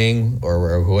the wing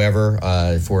or whoever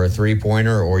for a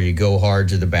three-pointer, or you go hard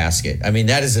to the basket. I mean,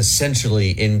 that is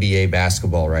essentially NBA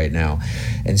basketball right now.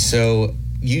 And so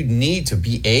you need to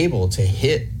be able to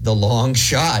hit the long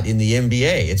shot in the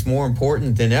NBA. It's more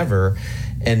important than ever.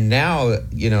 And now,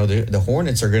 you know, the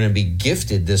Hornets are going to be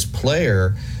gifted this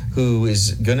player who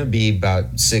is going to be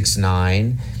about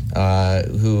 6'9",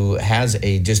 who has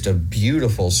just a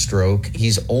beautiful stroke.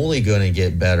 He's only going to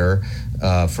get better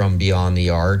from beyond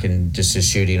the arc and just his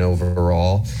shooting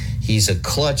overall. He's a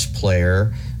clutch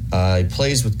player. He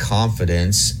plays with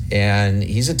confidence, and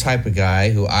he's a type of guy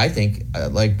who I think,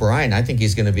 like Brian, I think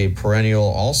he's going to be a perennial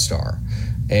all-star.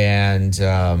 And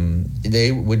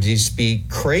they would just be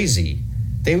crazy.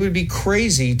 They would be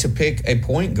crazy to pick a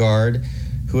point guard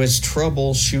who has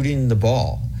trouble shooting the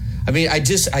ball. I mean, I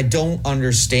don't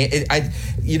understand.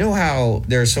 You know how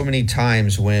there are so many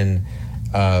times when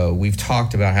we've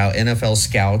talked about how NFL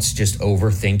scouts just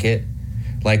overthink it.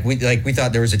 Like we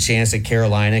thought there was a chance that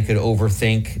Carolina could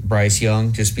overthink Bryce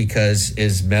Young just because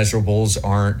his measurables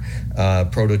aren't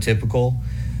prototypical.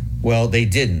 Well, they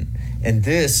didn't. And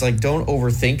this, like, don't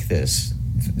overthink this.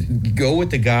 Go with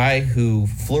the guy who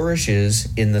flourishes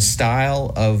in the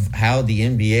style of how the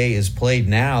NBA is played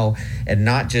now, and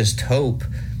not just hope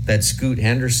that Scoot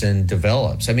Henderson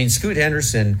develops. I mean, Scoot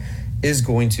Henderson is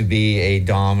going to be a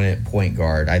dominant point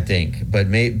guard, I think. But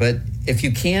if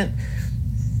you can't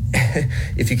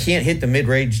hit the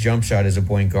mid-range jump shot as a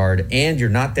point guard, and you're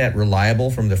not that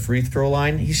reliable from the free throw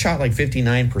line, he shot like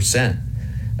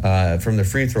 59% from the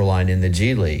free throw line in the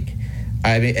G League.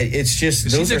 I mean, it's just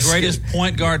is he the greatest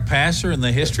point guard passer in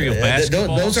the history of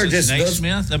basketball? Those are just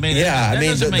Naismith. I mean, that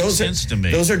doesn't make sense to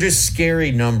me. Those are just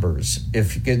scary numbers.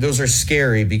 Those are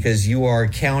scary because you are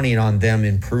counting on them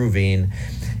improving.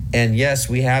 And yes,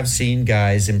 we have seen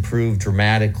guys improve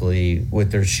dramatically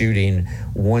with their shooting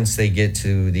once they get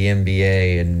to the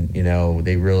NBA, and you know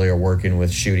they really are working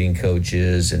with shooting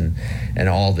coaches and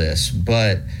all this,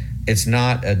 but it's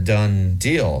not a done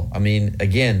deal. I mean,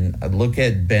 again, look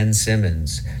at Ben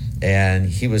Simmons, and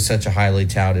he was such a highly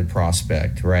touted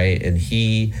prospect, right? And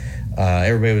he,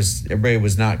 everybody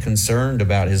was not concerned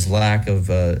about his lack of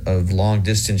long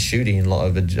distance shooting,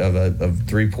 of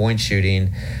 3-point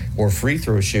shooting or free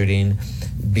throw shooting,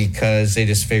 because they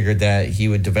just figured that he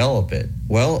would develop it.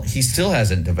 Well, he still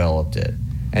hasn't developed it,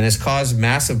 and it's caused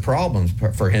massive problems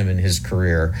for him in his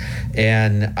career.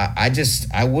 And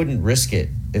I wouldn't risk it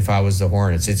if I was the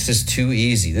Hornets. It's just too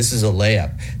easy. This is a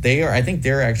layup. I think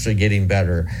they're actually getting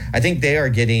better. I think they are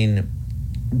getting,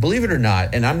 believe it or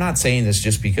not, and I'm not saying this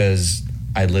just because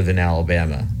I live in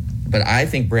Alabama, but I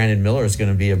think Brandon Miller is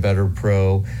going to be a better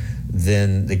pro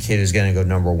than the kid who's going to go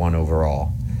number 1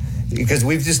 overall. Because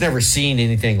we've just never seen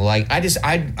anything like.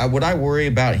 What I worry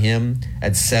about him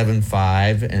at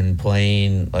 7'5" and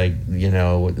playing like, you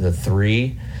know, the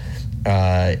 3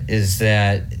 is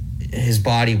that his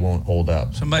body won't hold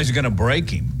up. Somebody's going to break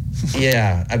him.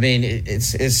 Yeah, I mean,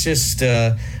 it's just.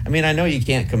 I mean, I know you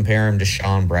can't compare him to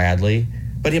Sean Bradley,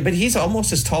 but he's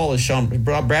almost as tall as Sean.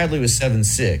 Bradley was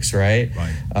 7'6", right?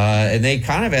 Right. And they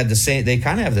kind of had the same. They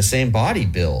kind of have the same body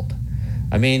build.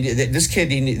 I mean, this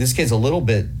kid's a little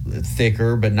bit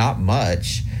thicker, but not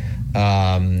much.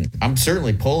 I'm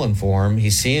certainly pulling for him. He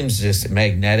seems just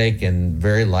magnetic and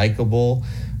very likable.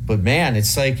 But man,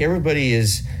 it's like everybody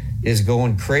is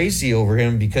going crazy over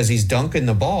him because he's dunking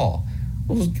the ball.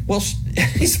 Well,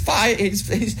 he's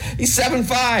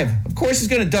 7'5". Of course, he's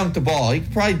going to dunk the ball. He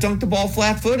could probably dunk the ball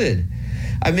flat-footed.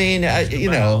 I mean,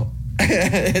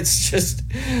 it's just.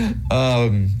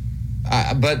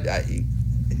 But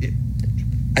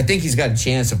I think he's got a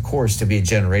chance, of course, to be a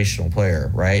generational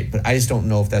player, right? But I just don't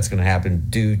know if that's going to happen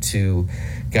due to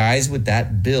guys with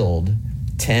that build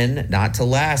tend not to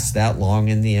last that long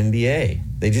in the NBA.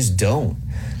 They just don't.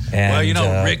 And,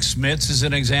 well, Rick Smits is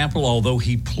an example, although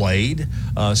he played.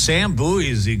 Sam Bowie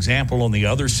is the example on the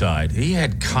other side. He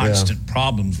had constant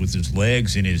problems with his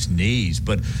legs and his knees.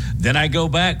 But then I go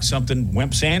back, something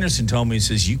Wimp Sanderson told me, he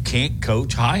says, you can't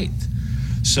coach height.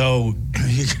 So,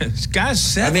 this guy's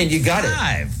 7'5". I mean, you got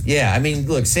it. Yeah, I mean,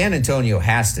 look, San Antonio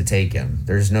has to take him.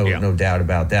 There's no doubt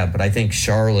about that. But I think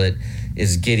Charlotte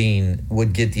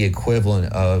would get the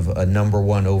equivalent of a number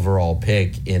 1 overall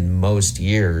pick in most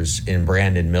years in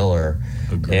Brandon Miller.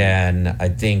 Agreed. And I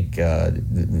think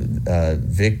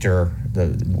Victor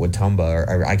Watumba,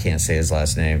 or I can't say his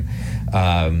last name.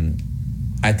 I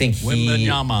think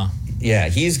Wembanyama. Yeah,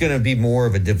 he's going to be more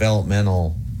of a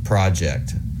developmental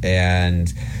project.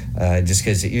 And just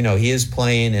because, he is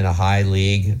playing in a high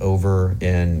league over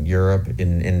in Europe,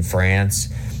 in France,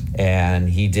 and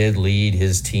he did lead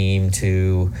his team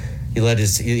to he led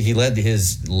his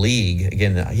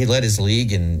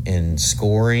league in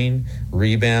scoring,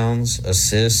 rebounds,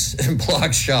 assists, and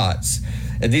block shots.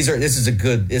 And this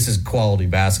is quality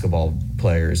basketball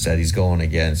players that he's going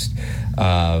against.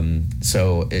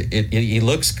 So he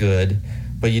looks good,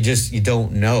 but you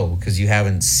don't know because you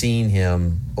haven't seen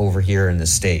him over here in the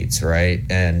States, right?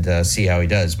 And see how he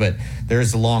does. But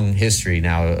there's a long history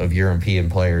now of European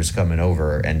players coming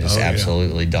over and just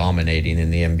absolutely dominating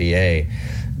in the NBA.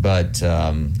 But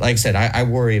like I said, I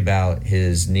worry about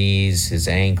his knees, his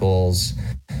ankles,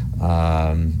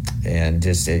 and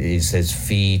just his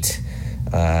feet,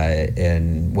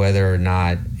 and whether or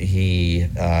not he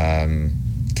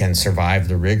can survive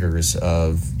the rigors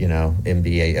of the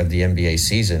NBA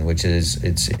season, which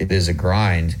it is a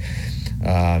grind.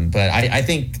 But I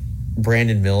think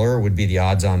Brandon Miller would be the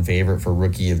odds-on favorite for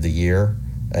Rookie of the Year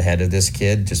ahead of this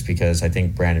kid, just because I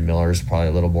think Brandon Miller is probably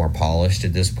a little more polished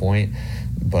at this point.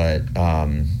 But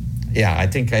I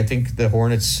think the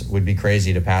Hornets would be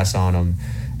crazy to pass on him.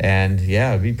 And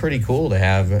it'd be pretty cool to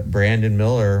have Brandon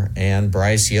Miller and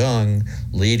Bryce Young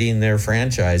leading their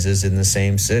franchises in the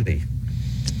same city.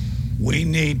 We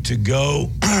need to go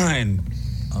and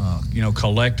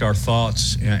collect our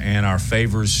thoughts and our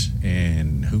favors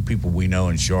and who people we know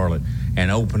in Charlotte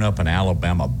and open up an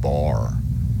Alabama bar.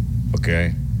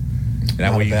 Okay?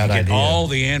 That way you can get all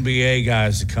the NBA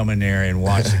guys to come in there and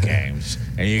watch the games.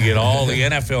 And you get all the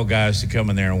NFL guys to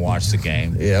come in there and watch the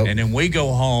game. Yep. And then we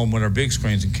go home with our big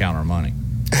screens and count our money.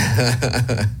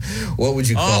 What would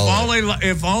you call it?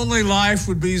 If only life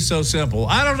would be so simple.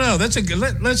 I don't know.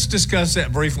 Let's discuss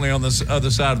that briefly on the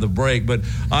other side of the break. But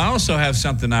I also have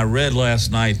something I read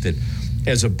last night that,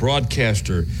 as a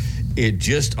broadcaster, it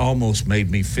just almost made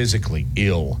me physically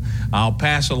ill. I'll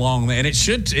pass along, and it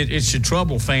should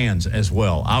trouble fans as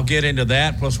well. I'll get into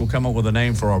that, plus we'll come up with a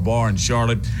name for our bar in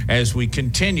Charlotte as we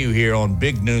continue here on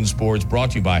Big Noon Sports,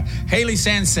 brought to you by Haley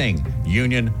Sansing,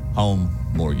 Union Home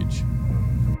Mortgage.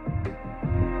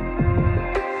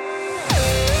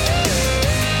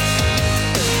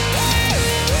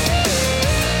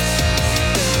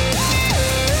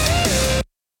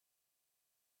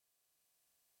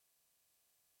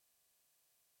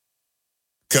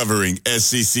 Covering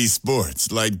SEC sports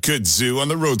like kudzu on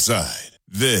the roadside.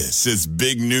 This is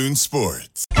Big Noon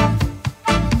Sports.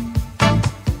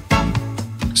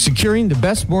 Securing the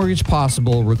best mortgage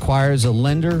possible requires a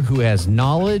lender who has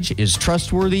knowledge, is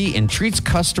trustworthy, and treats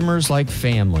customers like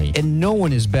family. And no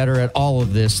one is better at all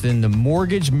of this than the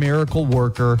mortgage miracle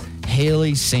worker,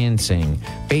 Haley Sansing.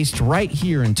 Based right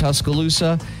here in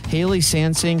Tuscaloosa, Haley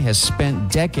Sansing has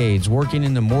spent decades working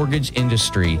in the mortgage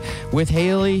industry. With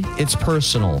Haley, it's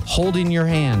personal, holding your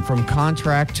hand from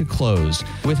contract to close.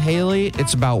 With Haley,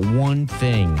 it's about one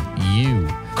thing, you.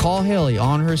 Call Haley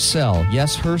on her cell,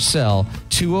 yes, her cell,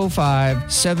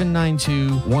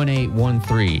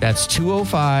 205-792-1813. That's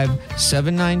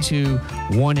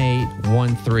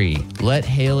 205-792-1813. Let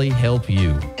Haley help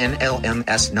you.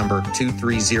 NLMS number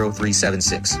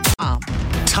 230376.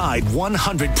 Tide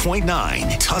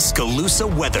 100.9 Tuscaloosa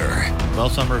weather. Well,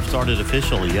 summer started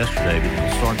officially yesterday, but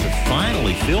it'll start to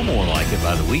finally feel more like it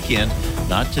by the weekend.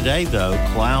 Not today, though.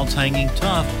 Clouds hanging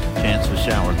tough. Chance of a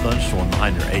shower and thunderstorm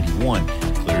behind near 81.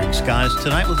 Clearing skies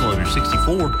tonight with a low near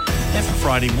 64. And for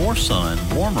Friday, more sun,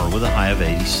 warmer with a high of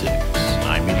 86.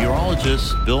 I'm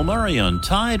meteorologist Bill Murray on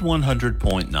Tide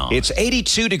 100.9. It's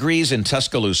 82 degrees in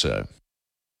Tuscaloosa.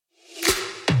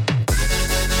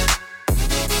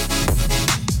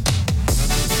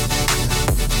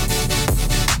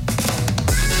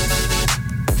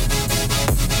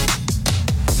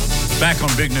 Back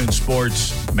on Big Noon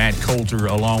Sports, Matt Coulter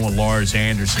along with Lars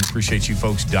Anderson. Appreciate you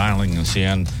folks dialing us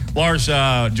in. Lars,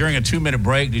 during a 2-minute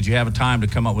break, did you have a time to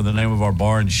come up with the name of our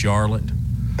bar in Charlotte?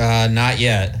 Not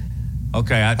yet.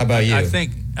 Okay. How about you? I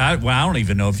think, I don't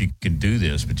even know if you can do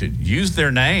this, but use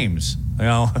their names.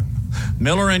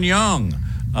 Miller and Young.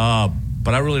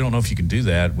 But I really don't know if you can do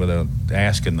that without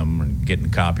asking them and getting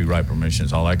copyright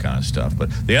permissions, all that kind of stuff. But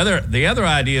the other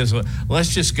idea is,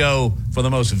 let's just go for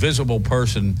the most visible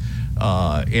person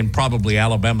in probably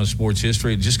Alabama sports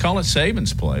history. Just call it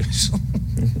Saban's Place.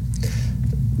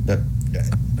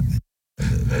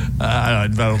 I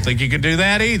don't think you can do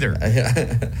that either.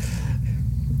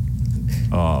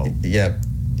 Yeah.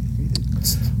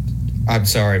 I'm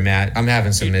sorry, Matt. I'm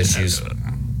having some issues.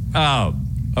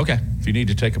 Okay. If you need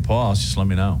to take a pause, just let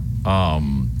me know.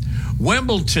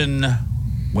 Wimbledon,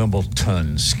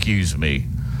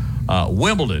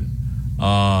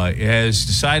 has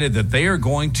decided that they are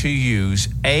going to use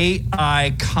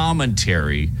AI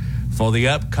commentary for the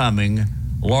upcoming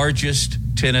largest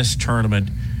tennis tournament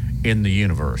in the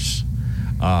universe.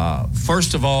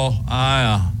 First of all,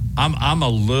 I'm a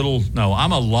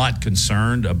lot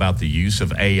concerned about the use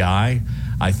of AI.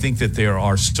 I think that there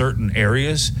are certain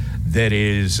areas that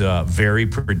is very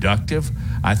productive.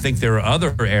 I think there are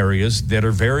other areas that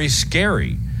are very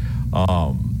scary.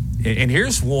 And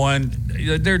here's one.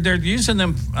 They're using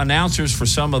them announcers for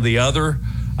some of the other.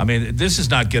 I mean, this is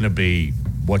not going to be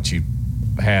what you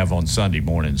have on Sunday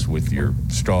mornings with your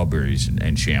strawberries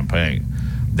and champagne.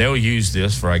 They'll use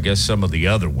this for, I guess, some of the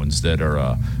other ones that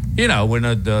are, when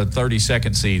the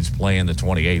 32nd seed's playing the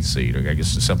 28th seed, or I guess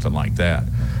something like that.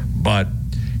 But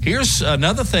here's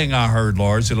another thing I heard,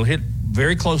 Lars. It'll hit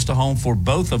very close to home for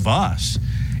both of us.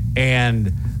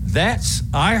 And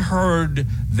I heard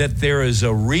that there is a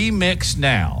remix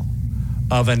now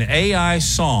of an AI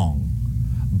song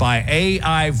by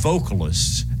AI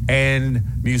vocalists and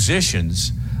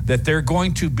musicians that they're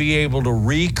going to be able to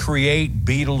recreate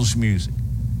Beatles music.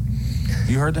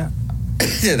 You heard that?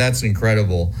 Yeah, that's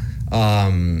incredible.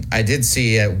 I did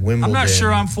see at Wimbledon. I'm not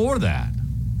sure I'm for that.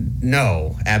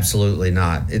 No, absolutely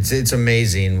not. It's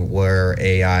amazing where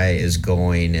AI is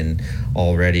going and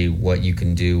already what you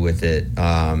can do with it.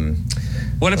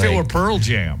 What if it were Pearl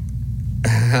Jam?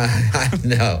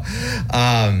 No.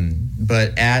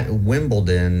 But at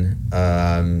Wimbledon,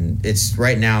 it's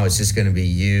right now it's just going to be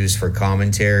used for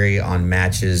commentary on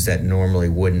matches that normally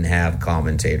wouldn't have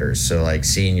commentators. So like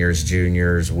seniors,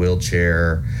 juniors,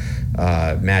 wheelchair,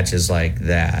 matches like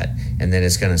that. And then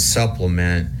it's going to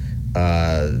supplement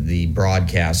the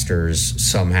broadcasters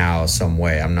somehow, some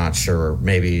way. I'm not sure.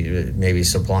 Maybe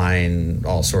supplying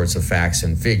all sorts of facts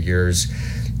and figures.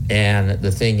 And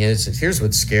the thing is, here's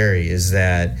what's scary is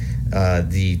that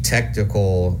the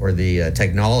technical or the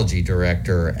technology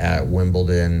director at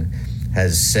Wimbledon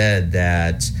has said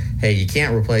that, hey, you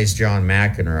can't replace John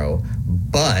McEnroe,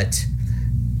 but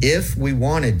if we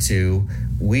wanted to,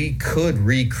 we could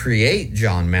recreate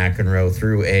John McEnroe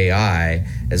through AI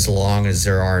as long as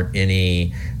there aren't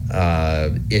any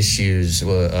issues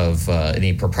of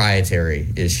any proprietary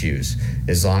issues,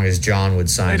 as long as John would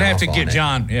sign off on it. They'd have to get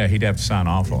John, he'd have to sign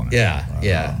off on it.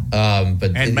 Yeah.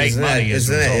 But and make money as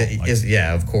a result.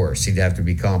 Yeah, of course. He'd have to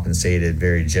be compensated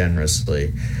very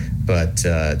generously. But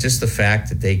just the fact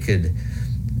that they could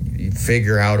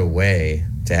figure out a way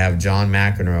to have John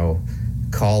McEnroe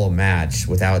call a match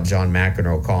without John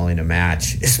McEnroe calling a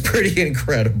match is pretty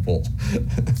incredible.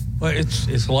 Well,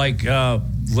 it's like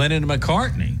Lennon and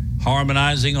McCartney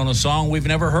harmonizing on a song we've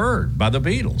never heard by the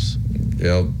Beatles.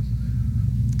 Yep.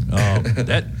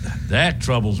 That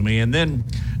troubles me. And then,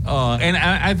 and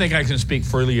I think I can speak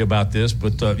freely about this,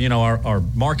 but our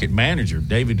market manager,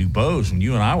 David Dubose, when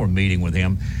you and I were meeting with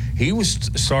him, he was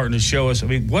starting to show us,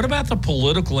 what about the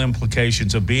political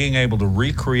implications of being able to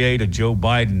recreate a Joe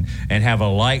Biden and have a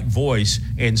light voice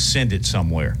and send it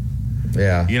somewhere?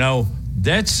 Yeah.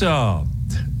 That's on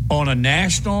a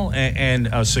national and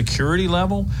a security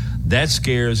level, that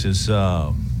scares, as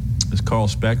Carl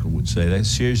Spector would say, that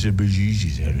scares the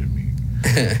bejesus out of me.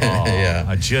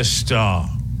 Yeah.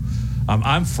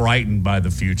 I'm frightened by the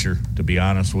future, to be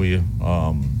honest with you.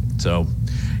 So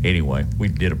anyway, we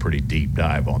did a pretty deep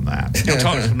dive on that. You want to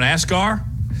talk some NASCAR?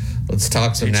 Let's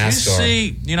talk some NASCAR.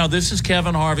 Did you see, this is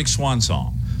Kevin Harvick's swan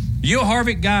song. You a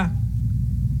Harvick guy?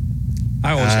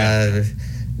 I always have.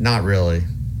 Not really.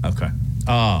 Okay.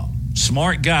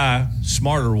 Smart guy,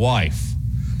 smarter wife.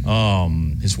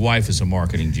 His wife is a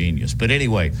marketing genius. But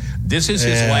anyway, this is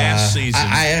his last season.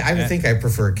 I think I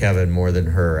prefer Kevin more than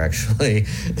her, actually,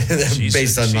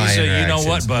 based on my interactions. You know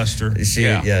what, Buster?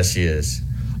 Yeah, she is.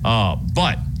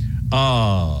 But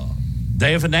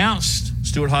they have announced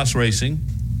Stewart-Haas Racing,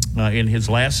 in his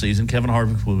last season, Kevin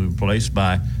Harvick will be replaced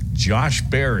by Josh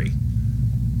Berry.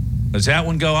 Does that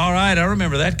one go? All right, I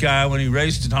remember that guy when he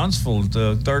raced at Huntsville at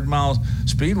the 3rd Mile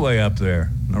Speedway up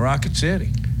there in Rocket City.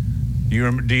 Do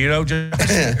you know Josh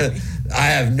Berry? I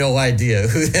have no idea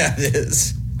who that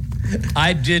is.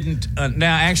 I didn't.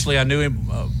 Now, actually, I knew him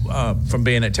from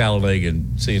being at Talladega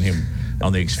and seeing him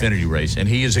on the Xfinity race, and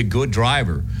he is a good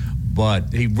driver,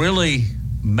 but he really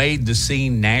made the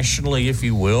scene nationally, if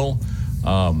you will,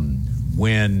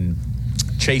 when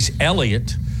Chase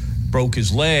Elliott broke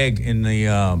his leg in the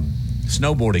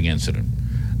snowboarding incident.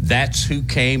 That's who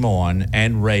came on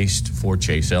and raced for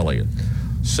Chase Elliott.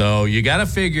 So you got to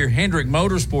figure Hendrick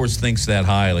Motorsports thinks that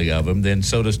highly of him, then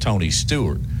so does Tony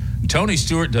Stewart. Tony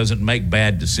Stewart doesn't make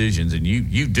bad decisions, and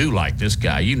you do like this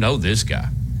guy. You know this guy.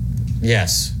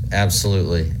 Yes,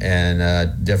 absolutely. And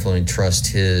definitely trust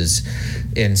his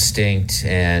instinct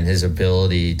and his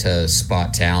ability to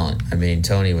spot talent. I mean,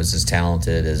 Tony was as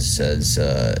talented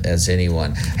as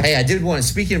anyone. Hey, I did want,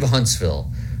 speaking of Huntsville,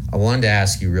 I wanted to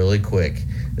ask you really quick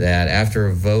that after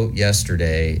a vote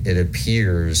yesterday, it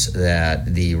appears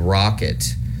that the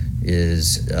Rocket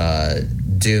is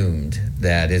doomed,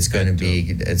 that it's going to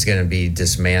be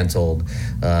dismantled.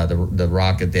 The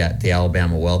Rocket, the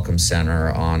Alabama Welcome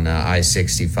Center on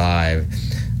I-65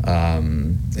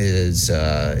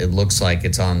 it looks like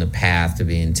it's on the path to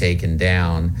being taken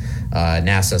down.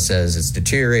 NASA says it's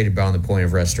deteriorated beyond the point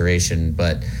of restoration,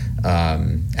 but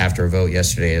after a vote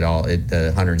yesterday,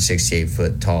 the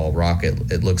 168-foot tall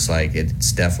rocket, it looks like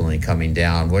it's definitely coming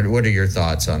down. What are your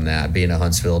thoughts on that? Being a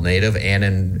Huntsville native,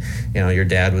 and your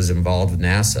dad was involved with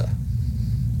NASA.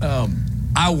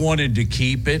 I wanted to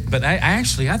keep it, but I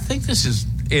think this is,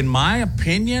 in my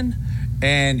opinion,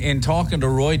 and in talking to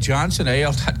Roy Johnson,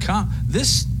 AL.com,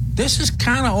 this is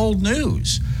kind of old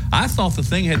news. I thought the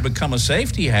thing had become a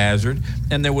safety hazard,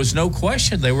 and there was no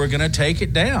question they were going to take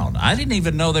it down. I didn't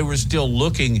even know they were still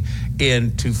looking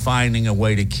into finding a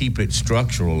way to keep it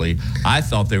structurally. I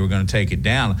thought they were going to take it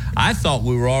down. I thought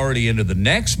we were already into the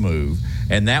next move,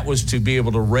 and that was to be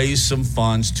able to raise some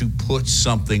funds to put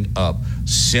something up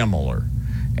similar.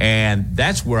 And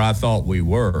that's where I thought we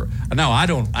were. No, I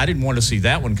didn't want to see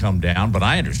that one come down, but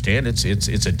I understand it's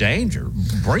a danger.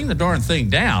 Bring the darn thing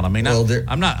down. I mean,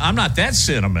 I'm not that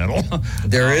sentimental.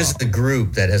 There is the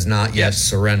group that has not yet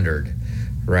surrendered,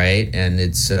 right? And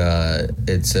it's a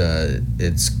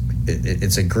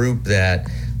group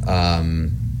that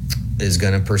is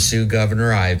going to pursue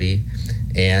Governor Ivey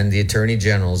and the Attorney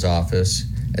General's office.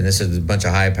 And this is a bunch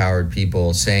of high-powered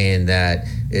people saying that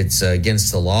it's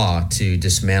against the law to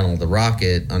dismantle the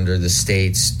rocket under the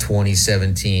state's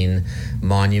 2017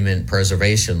 monument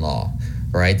preservation law,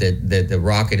 right? That the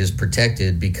rocket is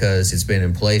protected because it's been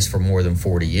in place for more than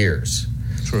 40 years.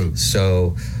 True.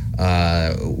 So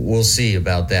we'll see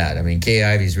about that. I mean, Kay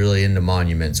Ivey's really into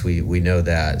monuments. We know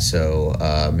that. So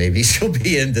maybe she'll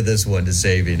be into this one, to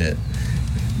saving it.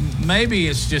 Maybe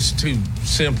it's just too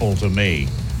simple to me.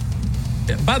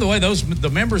 By the way, the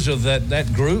members of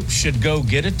that group should go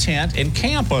get a tent and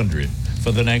camp under it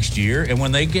for the next year. And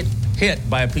when they get hit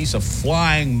by a piece of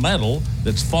flying metal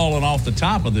that's fallen off the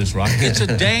top of this rock, it's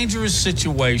a dangerous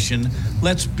situation.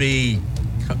 Let's be,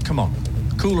 come on,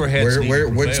 cooler heads.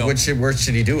 Where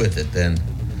should he do with it then?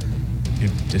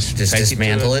 Just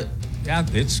dismantle it? Yeah,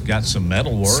 it's got some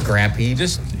metal work. Scrap heap?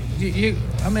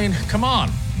 I mean, come on.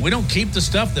 We don't keep the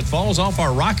stuff that falls off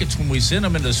our rockets when we send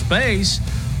them into space.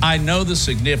 I know the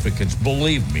significance.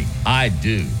 Believe me, I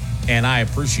do. And I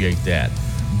appreciate that.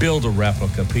 Build a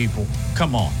replica, people.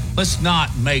 Come on. Let's not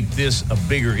make this a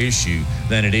bigger issue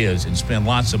than it is and spend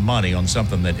lots of money on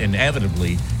something that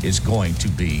inevitably is going to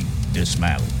be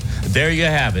dismantled. There you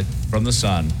have it from the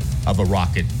son of a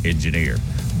rocket engineer.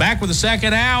 Back with the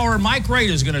second hour. Mike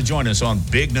Raider is going to join us on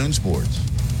Big Noon Sports.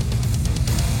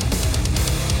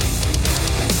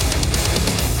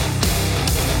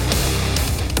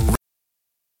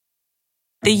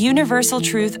 The universal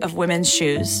truth of women's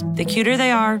shoes. The cuter they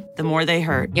are, the more they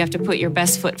hurt. You have to put your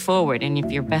best foot forward, and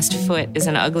if your best foot is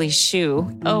an ugly shoe,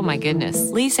 oh my goodness.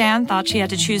 Lisa Ann thought she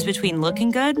had to choose between looking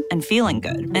good and feeling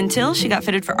good until she got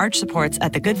fitted for arch supports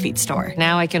at the Good Feet store.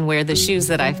 Now I can wear the shoes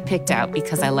that I've picked out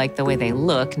because I like the way they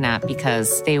look, not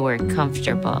because they were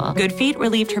comfortable. Good Feet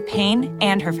relieved her pain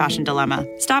and her fashion dilemma.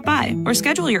 Stop by or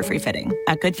schedule your free fitting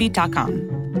at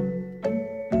goodfeet.com.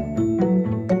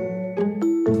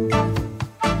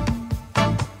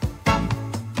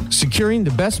 Securing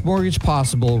the best mortgage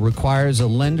possible requires a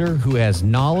lender who has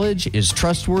knowledge, is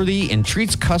trustworthy, and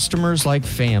treats customers like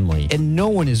family. And no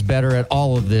one is better at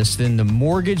all of this than the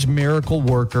mortgage miracle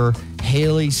worker,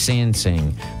 Haley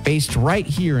Sansing. Based right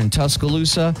here in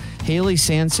Tuscaloosa, Haley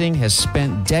Sansing has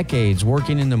spent decades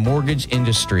working in the mortgage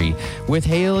industry. With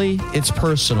Haley, it's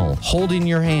personal, holding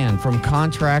your hand from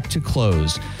contract to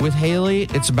close. With Haley,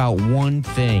 it's about one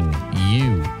thing,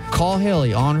 you. Call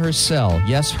Haley on her cell,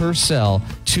 yes, her cell,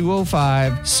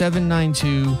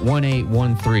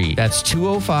 205-792-1813. That's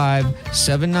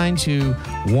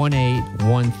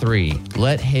 205-792-1813.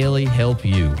 Let Haley help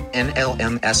you.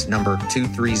 NLMS number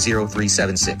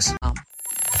 230376.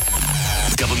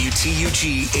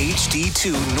 WTUG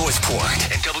HD2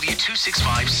 Northport and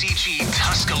W265CG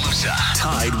Tuscaloosa.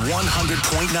 Tide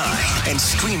 100.9 and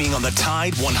streaming on the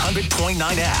Tide 100.9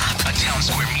 app. A Town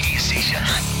Square Media station.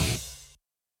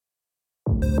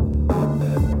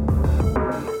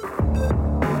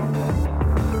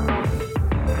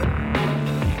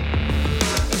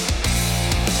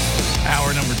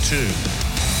 Hour number 2,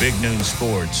 Big Noon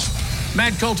Sports.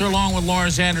 Matt Coulter along with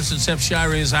Lars Anderson. Seth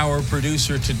Shirey is our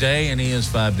producer today, and he is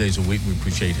 5 days a week. We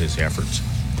appreciate his efforts.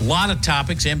 A lot of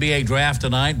topics. NBA draft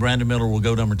tonight. Brandon Miller will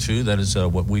go number 2. That is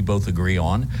what we both agree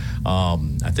on.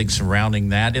 I think surrounding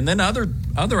that. And then other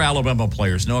Alabama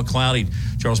players, Noah Clowney,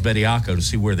 Charles Bediako, to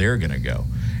see where they're going to go.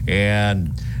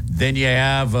 And then you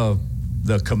have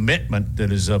the commitment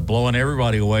that is blowing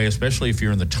everybody away, especially if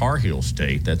you're in the Tar Heel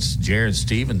state. That's Jared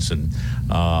Stevenson,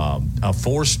 a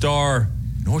 4-star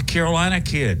North Carolina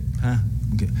kid. Huh?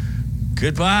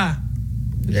 Goodbye.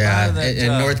 Yeah,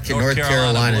 in North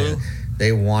Carolina,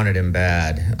 they wanted him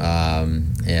bad.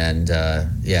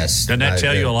 Yes. Doesn't that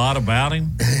tell you a lot about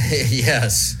him?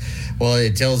 Yes. Well,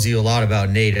 it tells you a lot about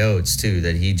Nate Oates, too,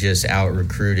 that he just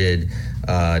out-recruited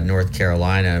North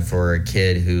Carolina for a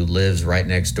kid who lives right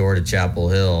next door to Chapel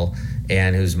Hill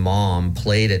and whose mom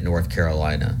played at North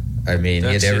Carolina. I mean,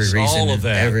 he had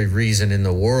every reason in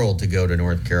the world to go to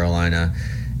North Carolina,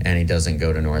 and he doesn't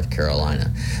go to North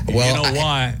Carolina. Well, you know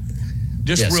why?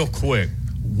 Just real quick,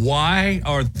 why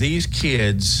are these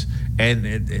kids? And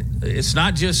it's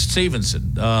not just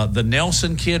Stevenson. The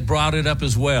Nelson kid brought it up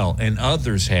as well, and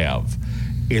others have.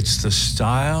 It's the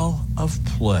style of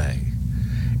play.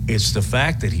 It's the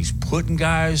fact that he's putting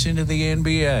guys into the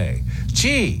NBA.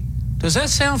 Gee, does that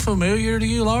sound familiar to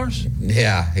you, Lars?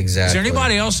 Yeah, exactly. Is there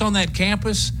anybody else on that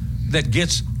campus that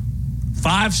gets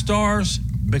 5 stars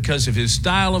because of his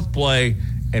style of play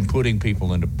and putting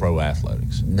people into pro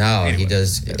athletics? No, anyway, he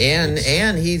does,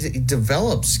 and he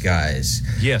develops guys.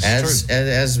 Yes,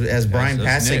 as Brian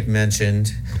Pasek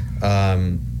mentioned,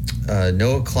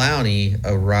 Noah Clowney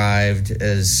arrived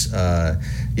as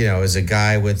as a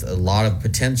guy with a lot of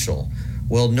potential.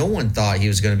 Well, no one thought he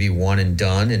was going to be one and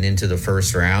done and into the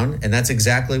first round, and that's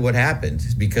exactly what happened.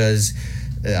 Because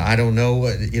I don't know,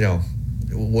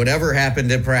 whatever happened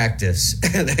at practice,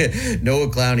 Noah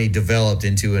Clowney developed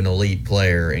into an elite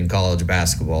player in college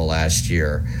basketball last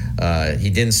year. He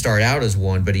didn't start out as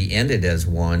one, but he ended as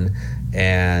one,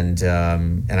 and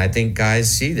I think guys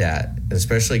see that,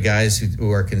 especially guys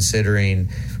who are considering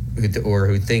or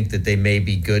who think that they may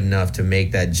be good enough to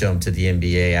make that jump to the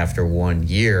NBA after 1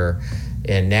 year.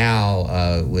 And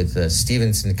now with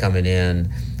Stevenson coming in,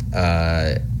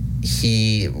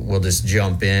 he will just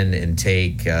jump in and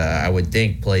take, I would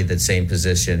think, play the same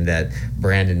position that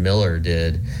Brandon Miller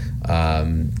did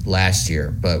last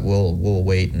year. But we'll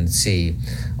wait and see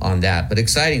on that. But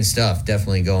exciting stuff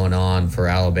definitely going on for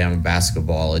Alabama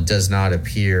basketball. It does not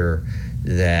appear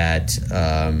that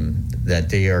that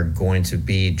they are going to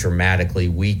be dramatically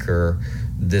weaker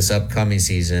this upcoming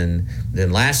season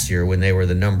than last year when they were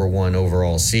the number 1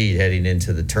 overall seed heading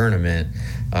into the tournament.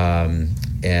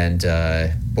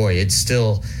 Boy, it's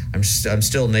still, I'm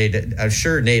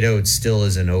sure Nate Oates still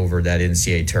isn't over that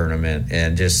NCAA tournament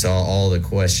and just saw all the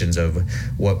questions of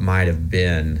what might have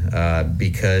been,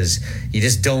 because you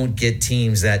just don't get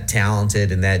teams that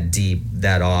talented and that deep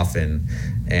that often.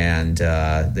 And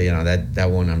that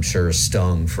one I'm sure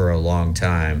stung for a long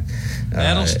time.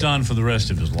 That'll stun for the rest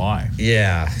of his life.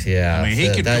 Yeah. I mean, he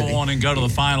could go on and go to the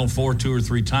Final Four 2 or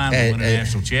 3 times and win a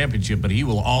national championship, but he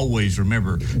will always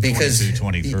remember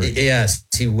 22-23. Yes,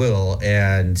 he will,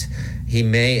 and he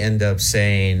may end up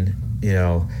saying,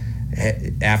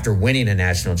 after winning a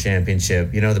national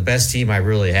championship, the best team I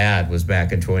really had was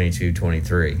back in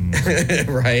 22-23,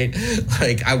 right?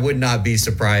 Like, I would not be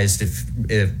surprised if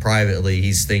privately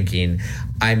he's thinking,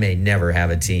 I may never have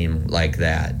a team like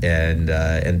that,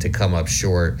 and to come up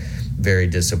short, very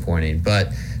disappointing.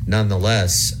 But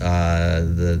nonetheless,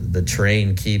 the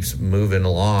train keeps moving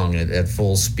along at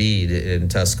full speed in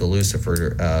Tuscaloosa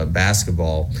for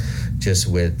basketball. just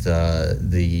with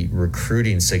the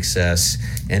recruiting success,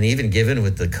 and even given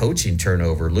with the coaching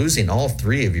turnover, losing all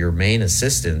three of your main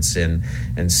assistants and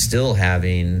still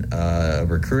having a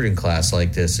recruiting class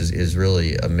like this is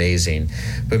really amazing.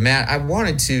 But Matt, I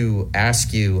wanted to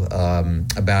ask you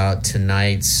about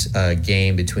tonight's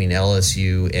game between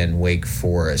LSU and Wake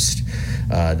Forest.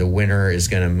 The winner is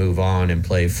going to move on and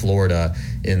play Florida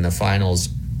in the finals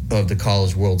of the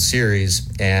College World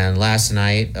Series. And last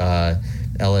night,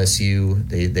 LSU,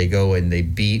 they go and they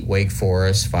beat Wake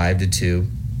Forest 5-2.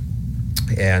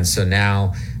 And so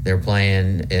now they're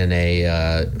playing in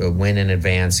a win in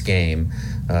advance game,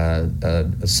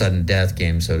 a sudden death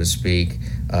game, so to speak,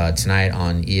 tonight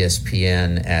on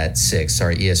ESPN at 6.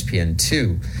 Sorry, ESPN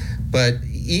 2. But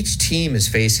each team is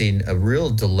facing a real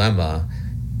dilemma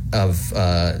of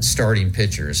starting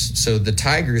pitchers. So the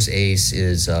Tigers ace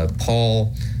is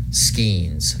Paul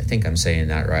Skeens. I think I'm saying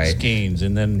that right. Skeens,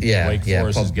 and then Wake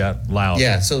Forest has got Loud.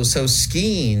 Yeah, so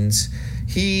Skeens,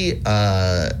 he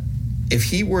if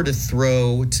he were to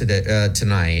throw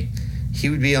tonight, he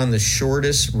would be on the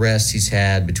shortest rest he's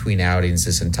had between outings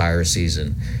this entire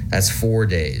season. That's 4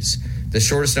 days. The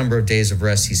shortest number of days of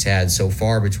rest he's had so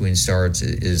far between starts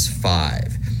is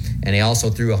 5. And he also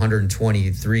threw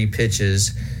 123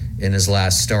 pitches in his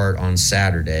last start on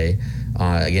Saturday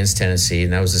against Tennessee,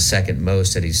 and that was the second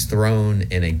most that he's thrown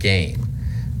in a game.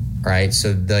 Right,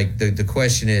 so the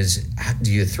question is,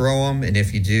 do you throw him? And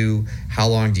if you do, how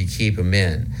long do you keep him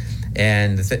in?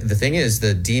 And the thing is,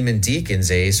 the Demon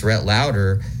Deacons ace, Rhett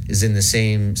Lauder, is in the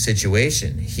same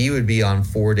situation. He would be on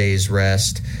 4 days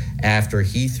rest after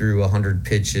he threw 100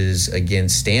 pitches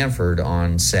against Stanford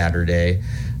on Saturday.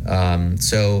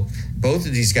 So both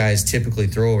of these guys typically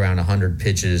throw around 100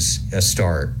 pitches a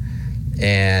start.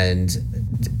 And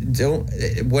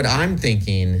what I'm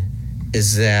thinking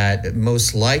is that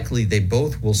most likely they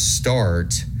both will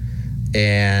start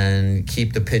and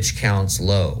keep the pitch counts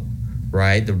low,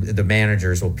 right? The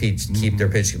managers will keep their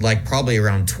pitch, like probably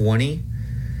around 20.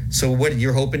 So what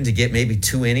you're hoping to get maybe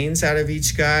 2 innings out of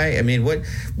each guy? I mean, what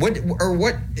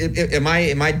am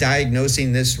I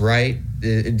diagnosing this right?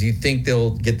 Do you think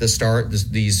they'll get the start,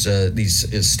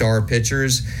 these star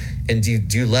pitchers? And do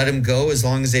you let them go as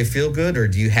long as they feel good, or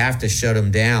do you have to shut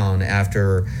them down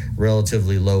after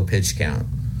relatively low pitch count?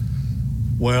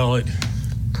 Well,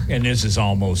 and this is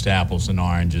almost apples and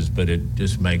oranges, but it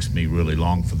just makes me really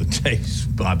long for the days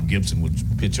Bob Gibson would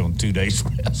pitch on 2 days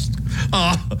rest.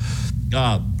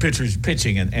 Pitchers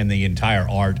pitching and the entire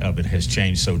art of it has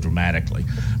changed so dramatically.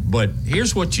 But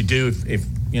here's what you do if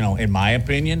in my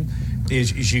opinion,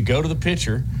 is you go to the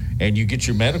pitcher and you get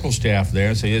your medical staff there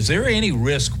and say, is there any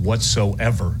risk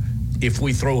whatsoever if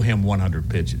we throw him 100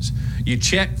 pitches? You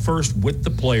check first with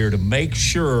the player to make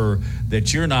sure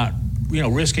that you're not,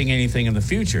 risking anything in the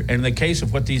future. And in the case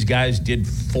of what these guys did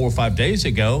 4 or 5 days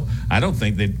ago, I don't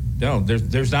think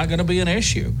there's not going to be an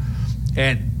issue.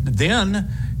 And then,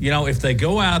 if they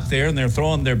go out there and they're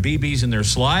throwing their BBs and their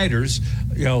sliders,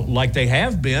 like they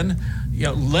have been,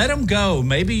 let them go.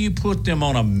 Maybe you put them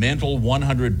on a mental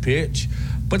 100 pitch.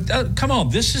 But come on,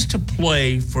 this is to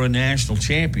play for a national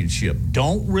championship.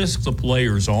 Don't risk the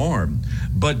player's arm,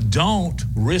 but don't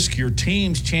risk your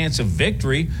team's chance of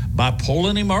victory by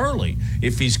pulling him early.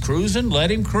 If he's cruising,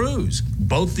 let him cruise.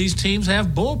 Both these teams have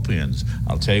bullpens.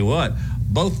 I'll tell you what,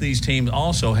 both these teams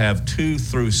also have 2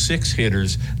 through 6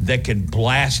 hitters that can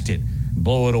blast it,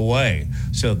 blow it away.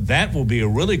 So that will be a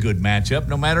really good matchup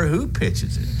no matter who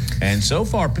pitches it. And so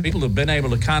far, people have been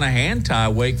able to kind of hand-tie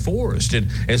Wake Forest.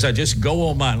 And as I just go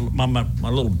on my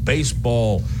little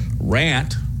baseball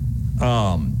rant,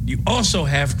 you also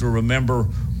have to remember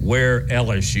where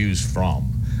LSU's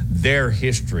from, their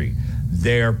history.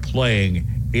 They're playing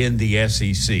in the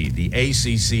SEC. The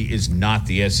ACC is not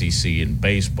the SEC in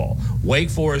baseball. Wake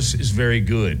Forest is very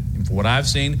good. From what I've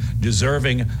seen,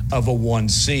 deserving of a 1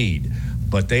 seed.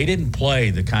 But they didn't play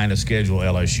the kind of schedule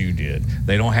LSU did.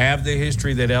 They don't have the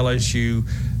history that LSU.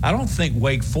 I don't think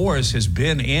Wake Forest has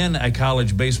been in a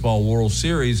college baseball World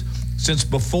Series since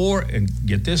before, and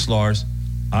get this, Lars,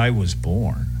 I was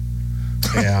born.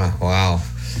 Yeah, wow.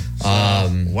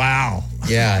 Wow.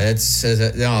 Yeah, this is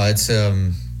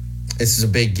a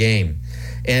big game.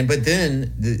 But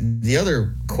then the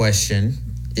other question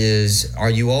is, are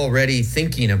you already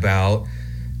thinking about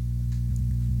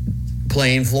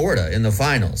playing Florida in the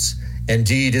finals? And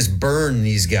do you just burn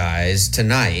these guys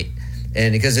tonight?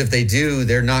 And because if they do,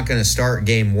 they're not going to start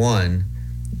game 1,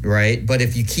 right? But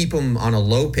if you keep them on a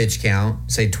low pitch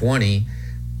count, say 20,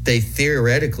 they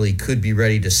theoretically could be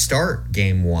ready to start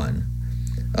game 1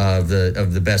 of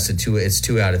the best of 2. It's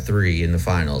 2 out of 3 in the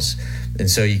finals. And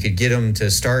so you could get them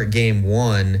to start game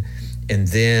 1 and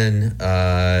then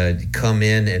come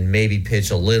in and maybe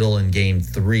pitch a little in game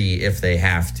 3 if they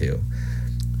have to.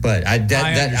 But I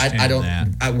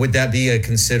don't. Would that be a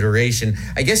consideration?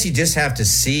 I guess you just have to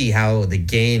see how the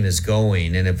game is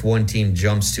going, and if one team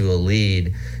jumps to a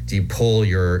lead, do you pull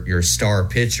your star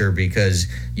pitcher because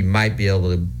you might be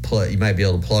able to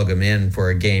plug them in for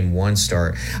a game 1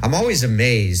 start. I'm always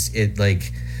amazed at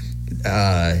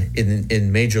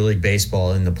in Major League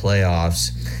Baseball in the playoffs,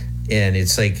 and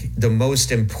it's like the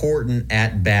most important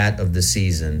at bat of the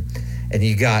season. And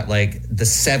you got like the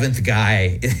 7th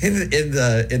guy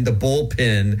in the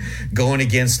bullpen going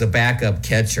against the backup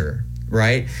catcher,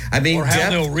 right? I mean, or how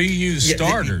they'll reuse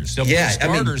starters. They'll put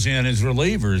starters in as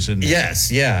relievers. And yes,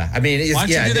 yeah. I mean, why don't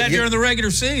you do that during the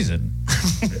regular season?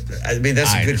 I mean,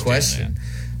 that's a good question.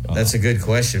 That's a good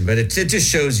question, but it just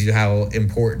shows you how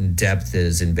important depth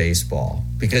is in baseball,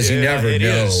 because you never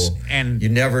know, and you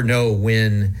never know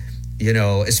when.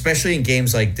 Especially in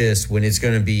games like this when it's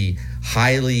going to be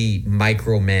highly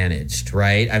micromanaged,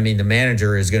 right? I mean, the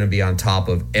manager is going to be on top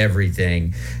of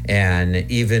everything, and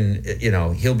even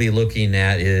he'll be looking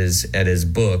at his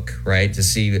book, right, to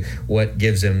see what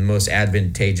gives him the most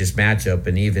advantageous matchup.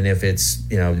 And even if it's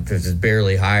if it's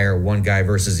barely higher, one guy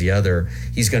versus the other,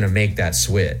 he's going to make that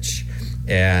switch.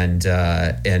 And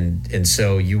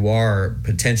so you are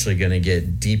potentially going to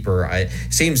get deeper. It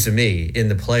seems to me in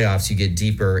the playoffs you get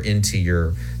deeper into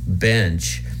your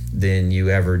bench than you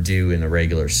ever do in the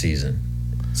regular season.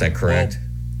 Is that correct? Well,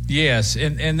 yes,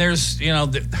 and there's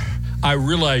I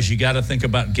realize you got to think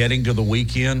about getting to the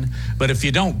weekend, but if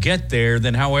you don't get there,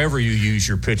 then however you use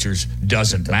your pitchers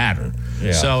doesn't matter.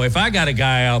 Yeah. So if I got a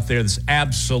guy out there that's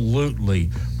absolutely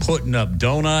putting up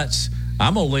donuts,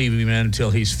 I'm going to leave him in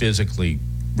until he's physically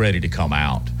ready to come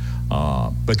out,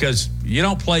 because you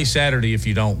don't play Saturday if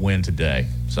you don't win today.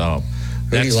 So,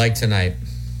 who do you like tonight?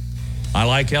 I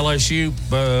like LSU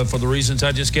for the reasons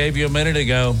I just gave you a minute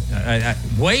ago.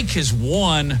 Wake has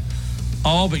won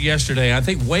all but yesterday. I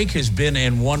think Wake has been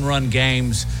in one-run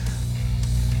games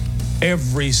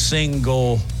every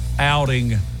single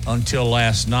outing until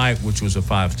last night, which was a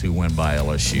 5-2 win by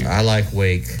LSU. I like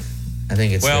Wake. I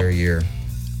think it's their year.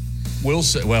 We'll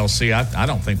see. Well, see, I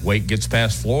don't think Wake gets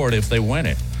past Florida if they win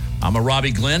it. I'm a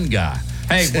Robbie Glenn guy.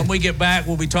 Hey, when we get back,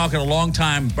 we'll be talking to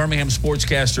longtime Birmingham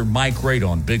sportscaster Mike Raitt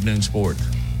on Big Noon Sports.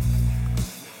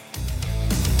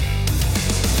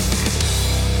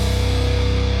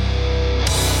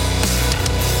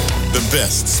 The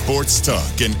best sports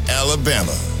talk in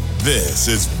Alabama. This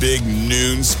is Big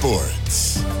Noon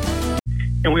Sports.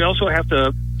 And we also have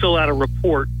to fill out a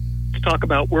report to talk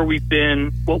about where we've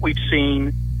been, what we've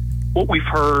seen, what we've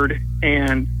heard,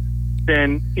 and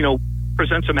then,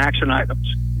 present some action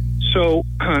items. So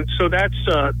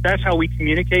that's how we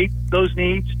communicate those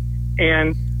needs.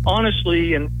 And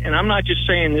honestly, and I'm not just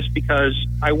saying this because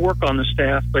I work on the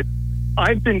staff, but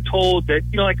I've been told that,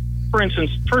 for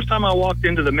instance, first time I walked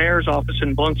into the mayor's office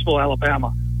in Blunsville,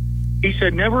 Alabama, he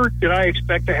said, never did I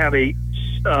expect to have a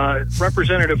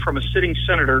representative from a sitting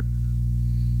senator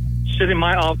sit in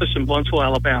my office in Blunsville,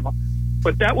 Alabama.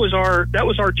 But that was our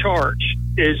charge,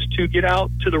 is to get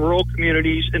out to the rural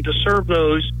communities and to serve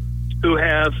those who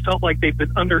have felt like they've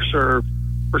been underserved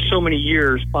for so many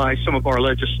years by some of our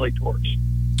legislators.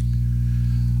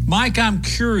 Mike, I'm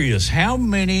curious, how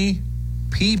many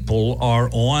people are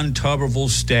on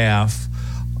Tuberville's staff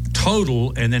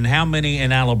total, and then how many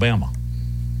in Alabama?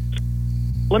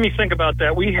 Let me think about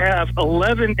that. We have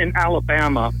 11 in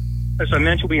Alabama. As I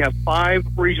mentioned, we have 5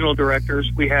 regional directors.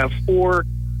 We have 4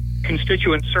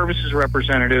 constituent services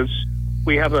representatives.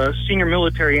 We have a senior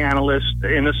military analyst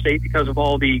in the state because of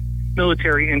all the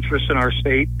military interests in our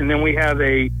state. And then we have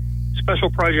a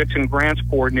special projects and grants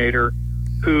coordinator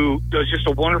who does just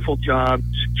a wonderful job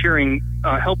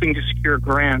helping to secure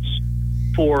grants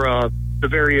for the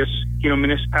various,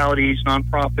 municipalities,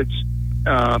 nonprofits,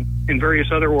 and various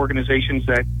other organizations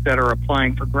that are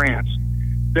applying for grants.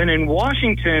 Then in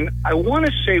Washington, I want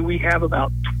to say we have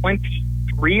about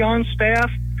 23 on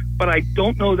staff, but I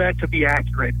don't know that to be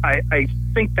accurate. I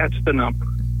think that's the number.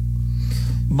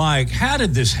 Mike, how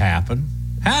did this happen?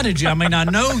 How did you? I mean, I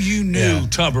know you knew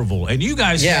Tuberville, and you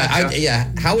guys.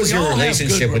 How was your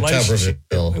relationship with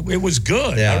Tuberville? It was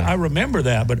good. Yeah. I remember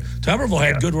that. But Tuberville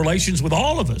had good relations with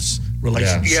all of us.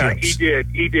 Relationships. Yeah, he did.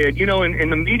 He did.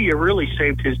 And the media really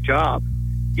saved his job.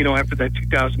 After that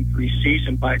 2003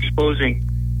 season by exposing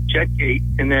Jetgate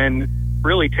and then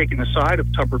really taking the side of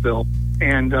Tuberville,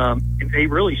 and they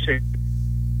really saved.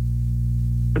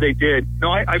 They did.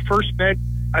 No, I first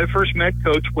met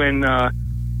Coach when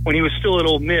he was still at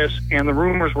Ole Miss, and the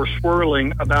rumors were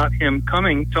swirling about him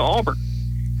coming to Auburn.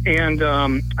 And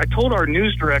I told our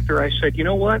news director, I said, you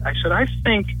know what? I said, I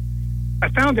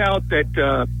found out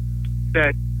that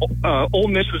Ole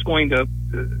Miss was going to,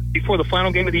 before the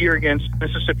final game of the year against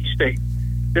Mississippi State,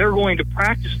 they're going to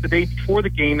practice the day before the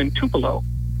game in Tupelo.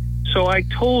 So I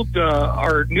told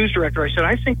our news director, I said,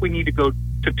 I think we need to go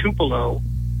to Tupelo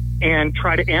and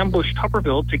try to ambush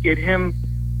Tuberville to get him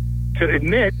to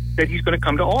admit that he's going to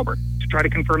come to Auburn to try to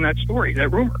confirm that story, that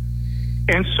rumor.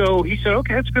 And so he said,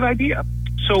 okay, that's a good idea.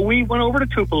 So we went over to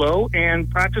Tupelo, and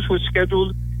practice was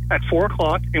scheduled at 4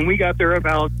 o'clock, and we got there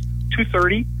about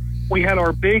 2:30. We had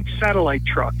our big satellite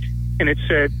truck, and it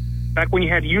said, back when you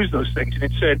had to use those things, and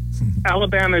it said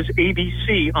Alabama's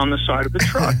ABC on the side of the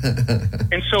truck.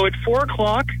 And so at 4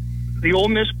 o'clock, the Ole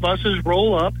Miss buses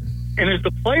roll up, and as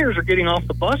the players are getting off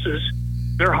the buses,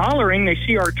 they're hollering. They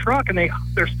see our truck, and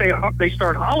they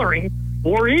start hollering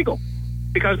War Eagle,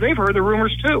 because they've heard the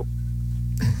rumors too.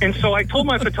 And so I told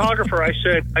my photographer, I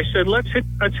said, let's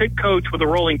hit Coach with a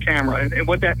rolling camera, and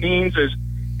what that means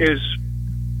is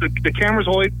the camera's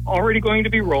already going to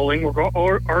be rolling. We're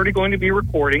already going to be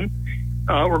recording.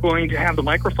 We're going to have the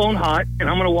microphone hot, and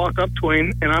I'm going to walk up to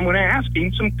him, and I'm going to ask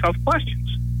him some tough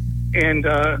questions. And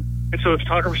so the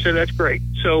photographer said, that's great.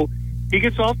 So he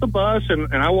gets off the bus,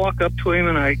 and I walk up to him,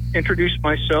 and I introduced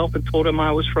myself and told him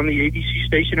I was from the ABC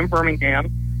station in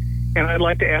Birmingham, and I'd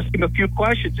like to ask him a few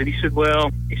questions. And he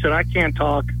said, I can't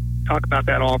talk about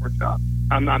that Auburn job.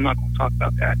 I'm not going to talk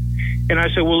about that. And I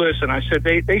said, well, listen, I said,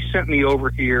 they sent me over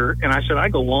here, and I said, I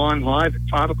go on live at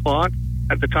 5 o'clock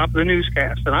at the top of the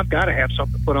newscast, and I've got to have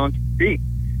something to put on TV.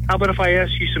 How about if I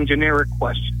ask you some generic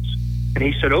questions? And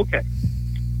he said, okay.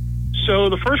 So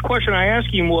the first question I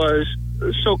asked him was,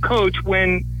 so Coach,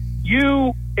 when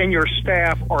you and your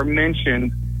staff are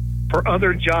mentioned for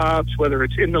other jobs, whether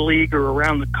it's in the league or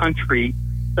around the country,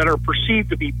 that are perceived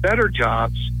to be better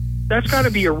jobs, that's got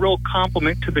to be a real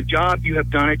compliment to the job you have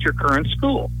done at your current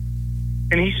school.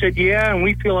 And he said, yeah, and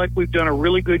we feel like we've done a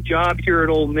really good job here at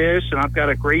Ole Miss, and I've got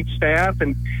a great staff.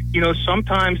 And,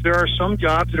 sometimes there are some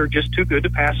jobs that are just too good to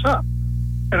pass up.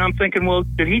 And I'm thinking, well,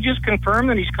 did he just confirm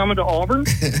that he's coming to Auburn?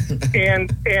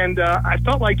 and I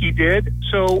felt like he did.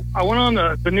 So I went on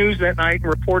the news that night and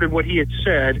reported what he had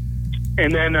said.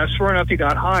 And then sure enough, he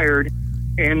got hired.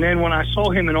 And then when I saw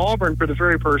him in Auburn for the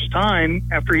very first time,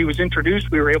 after he was introduced,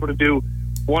 we were able to do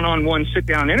one-on-one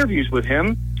sit-down interviews with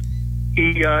him.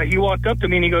 He walked up to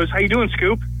me and he goes, how you doing,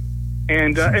 Scoop?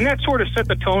 And that sort of set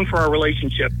the tone for our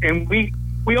relationship. And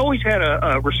we always had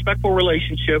a respectful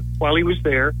relationship while he was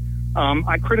there.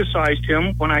 I criticized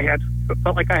him when I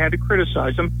felt like I had to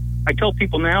criticize him. I tell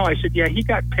people now, I said, yeah, he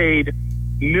got paid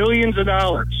millions of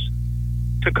dollars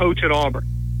to coach at Auburn.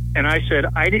 And I said,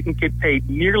 I didn't get paid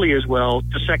nearly as well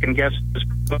to second guess this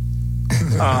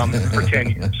for 10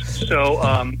 years.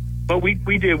 So, but we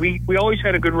did. We always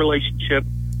had a good relationship.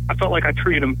 I felt like I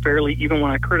treated him fairly, even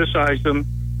when I criticized him.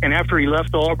 And after he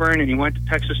left Auburn and he went to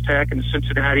Texas Tech and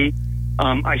Cincinnati,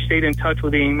 I stayed in touch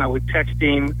with him. I would text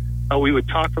him. We would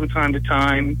talk from time to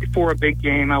time. Before a big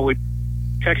game, I would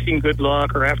text him good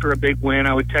luck, or after a big win,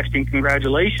 I would text him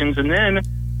congratulations. And then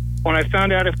when I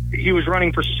found out if he was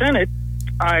running for Senate,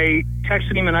 I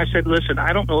texted him and I said, listen,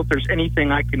 I don't know if there's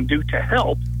anything I can do to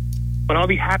help, but I'll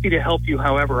be happy to help you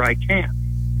however I can.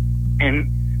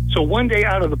 And so one day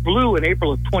out of the blue in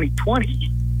April of 2020,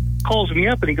 he calls me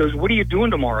up and he goes, what are you doing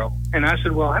tomorrow? And I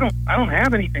said, well, I don't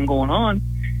have anything going on.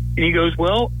 And he goes,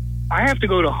 well, I have to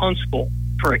go to Huntsville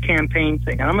for a campaign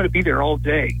thing, and I'm going to be there all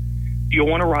day. Do you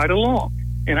want to ride along?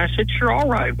 And I said, sure, I'll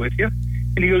ride with you.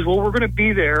 And he goes, well, we're going to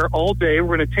be there all day.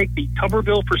 We're going to take the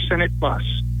Tuberville for Senate bus.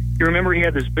 You remember he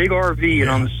had this big RV, and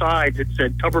on the side it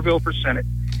said Tuberville for Senate.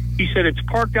 He said it's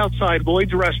parked outside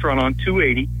Lloyd's Restaurant on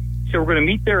 280. He said, we're going to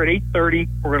meet there at 8:30.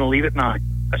 We're going to leave at 9.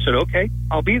 I said, okay,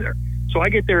 I'll be there. So I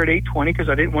get there at 8:20 because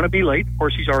I didn't want to be late. Of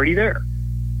course, he's already there.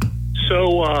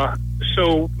 So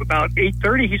about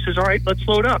 8:30, he says, all right, let's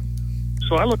load up.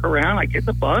 So I look around, I get in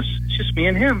the bus, it's just me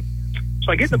and him.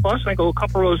 So I get in the bus and I go a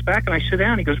couple rows back and I sit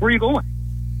down. He goes, where are you going?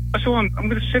 I said, well, I'm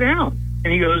going to sit down.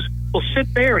 And he goes, well,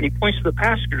 sit there. And he points to the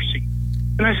passenger seat.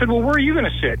 And I said, well, where are you going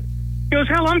to sit? He goes,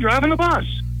 hell, I'm driving the bus.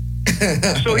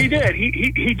 So he did.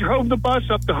 He drove the bus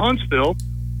up to Huntsville,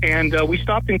 and we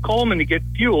stopped in Coleman to get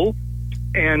fuel.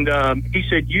 And he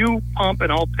said, you pump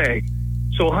and I'll pay.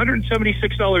 So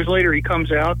 $176 later, he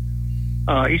comes out.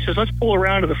 He says, let's pull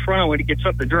around to the front. I want to get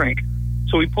something to drink.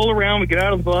 So we pull around, we get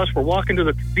out of the bus, we're walking to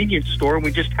the convenience store, and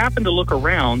we just happened to look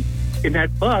around, and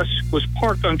that bus was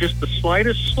parked on just the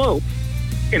slightest slope,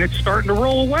 and it's starting to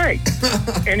roll away.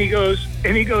 and he goes,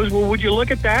 well, would you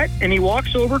look at that? And he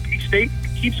walks over,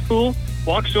 keeps cool,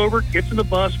 walks over, gets in the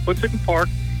bus, puts it in park,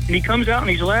 and he comes out and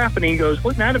he's laughing, and he goes,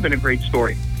 wouldn't that have been a great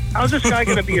story? how's this guy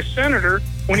going to be a senator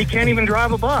when he can't even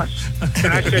drive a bus?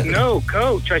 And I said, no,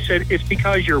 Coach. I said, it's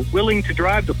because you're willing to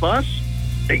drive the bus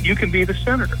that you can be the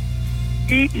senator.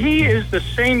 He is the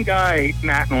same guy,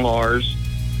 Matt and Lars,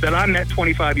 that I met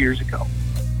 25 years ago.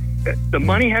 The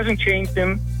money hasn't changed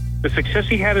him. The success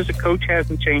he had as a coach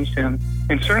hasn't changed him.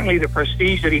 And certainly the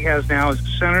prestige that he has now as a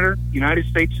senator, United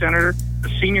States senator, a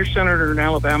senior senator in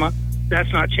Alabama,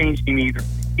 that's not changed him either.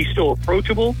 He's still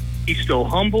approachable. He's still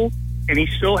humble. And he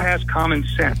still has common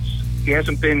sense. He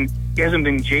hasn't been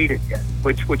jaded yet,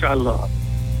 which I love.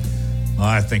 Well,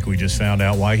 I think we just found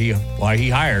out why he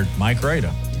hired Mike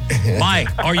Rada.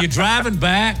 Mike, are you driving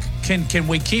back? Can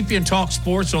we keep you and talk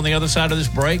sports on the other side of this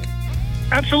break?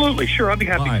 Absolutely. Sure, I'll be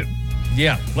happy to.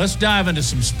 Yeah, let's dive into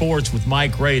some sports with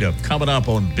Mike Rada coming up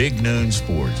on Big Noon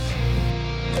Sports.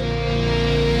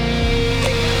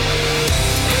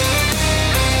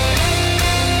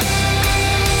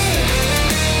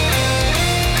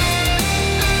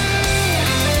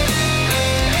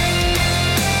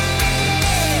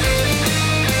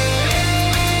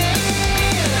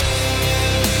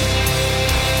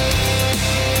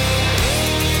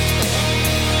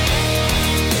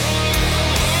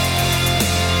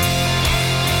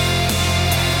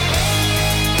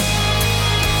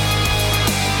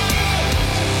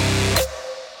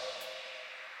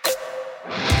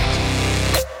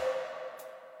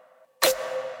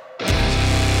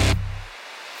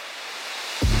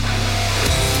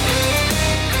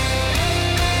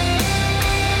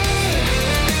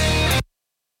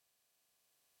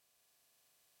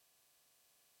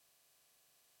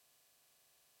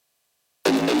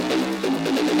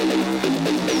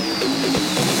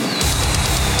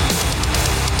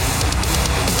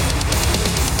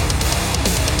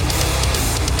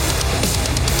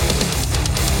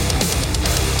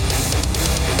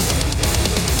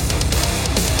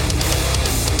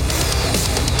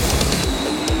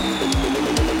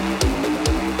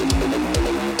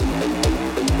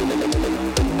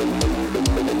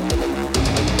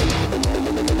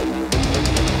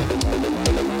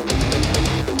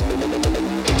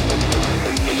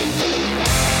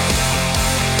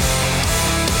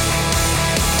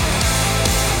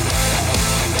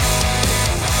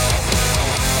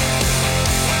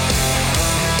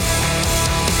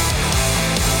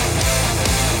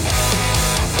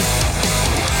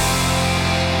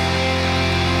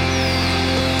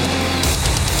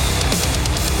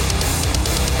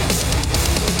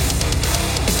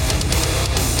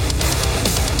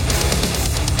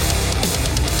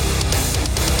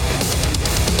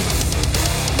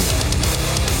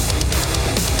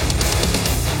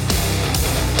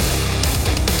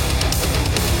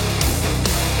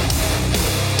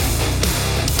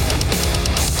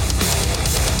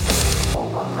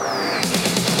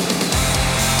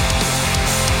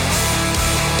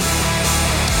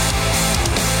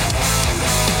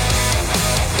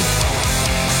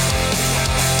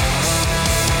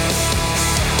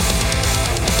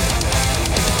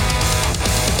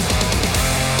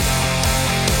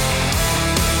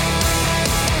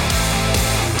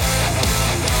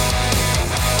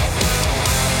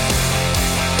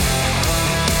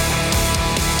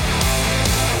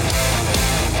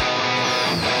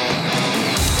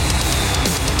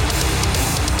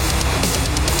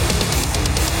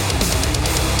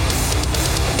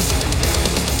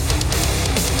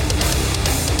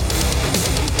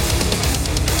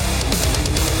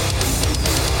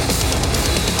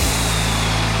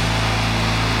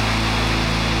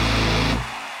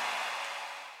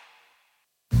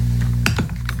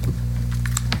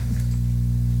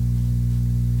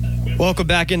 Welcome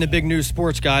back into Big News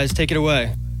Sports, guys. Take it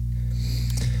away.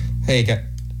 Hey,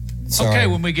 sorry. Okay,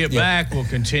 when we get back, we'll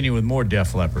continue with more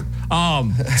Def Leppard.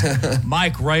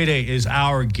 Mike Rada is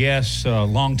our guest,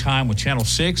 long time with Channel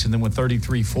 6 and then with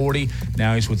 3340.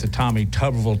 Now he's with the Tommy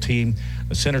Tuberville team,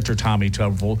 Senator Tommy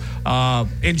Tuberville.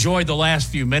 Enjoyed the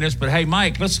last few minutes, but hey,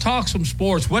 Mike, let's talk some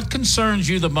sports. What concerns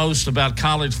you the most about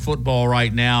college football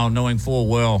right now, knowing full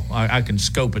well I can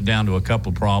scope it down to a couple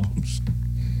of problems?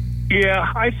 Yeah,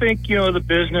 I think, the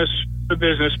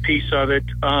business piece of it.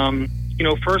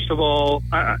 First of all,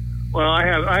 I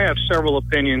have several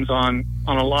opinions on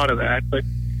a lot of that, but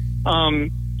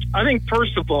I think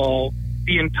first of all,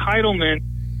 the entitlement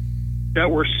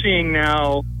that we're seeing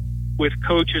now with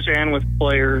coaches and with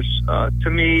players, to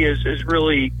me is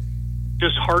really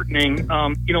disheartening.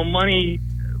 Money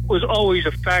was always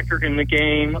a factor in the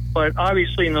game, but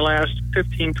obviously in the last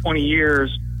 15, 20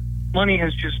 years, money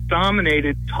has just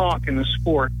dominated talk in the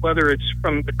sport, whether it's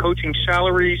from the coaching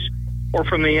salaries or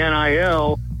from the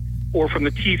NIL or from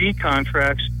the TV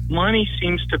contracts. Money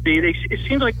seems to be, it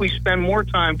seems like we spend more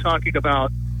time talking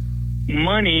about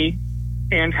money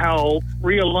and how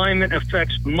realignment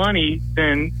affects money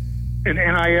than an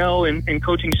NIL and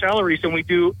coaching salaries than we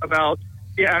do about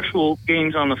the actual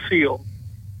games on the field.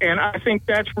 And I think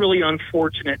that's really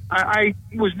unfortunate. I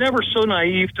was never so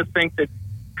naive to think that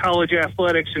college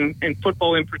athletics and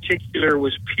football in particular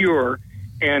was pure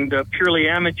and purely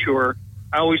amateur.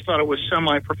 I always thought it was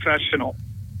semi-professional.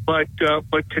 But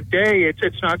today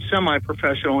it's not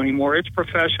semi-professional anymore. It's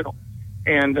professional.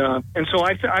 And so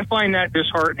I find that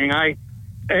disheartening.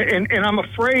 And I'm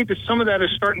afraid that some of that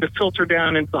is starting to filter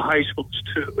down into the high schools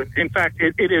too. In fact,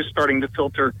 it is starting to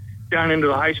filter down into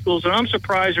the high schools. And I'm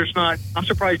surprised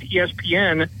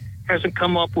ESPN hasn't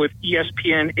come up with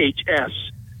ESPN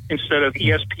HS instead of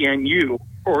ESPNU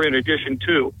or in addition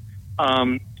to,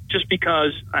 just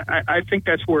because I think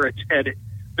that's where it's headed.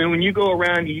 I mean, when you go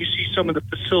around and you see some of the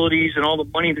facilities and all the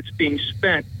money that's being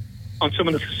spent on some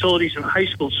of the facilities in high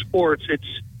school sports, it's,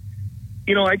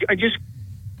 I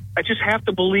just have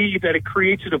to believe that it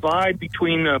creates a divide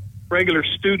between the regular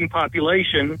student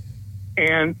population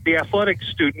and the athletic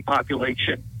student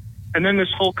population. And then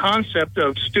this whole concept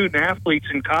of student athletes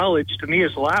in college, to me,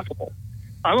 is laughable.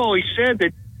 I've always said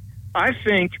that I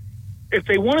think if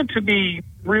they wanted to be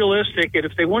realistic and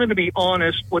if they wanted to be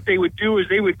honest, what they would do is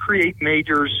they would create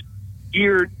majors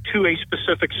geared to a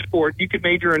specific sport. You could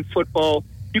major in football,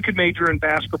 you could major in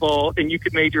basketball, and you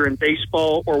could major in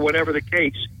baseball or whatever the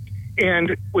case.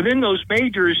 And within those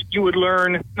majors, you would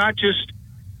learn not just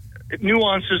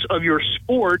nuances of your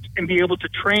sport and be able to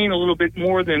train a little bit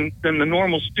more than the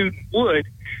normal student would,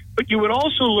 but you would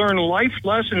also learn life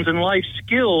lessons and life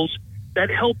skills that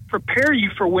help prepare you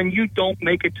for when you don't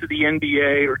make it to the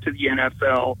NBA or to the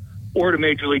NFL or to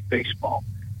Major League Baseball.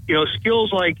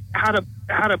 Skills like how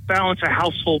to balance a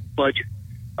household budget,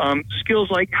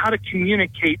 skills like how to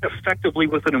communicate effectively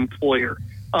with an employer,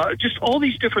 just all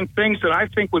these different things that I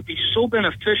think would be so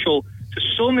beneficial to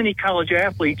so many college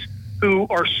athletes who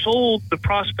are sold the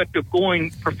prospect of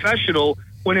going professional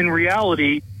when in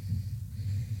reality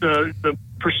the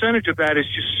percentage of that is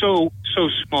just so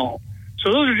small.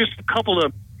 So those are just a couple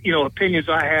of opinions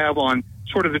I have on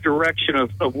sort of the direction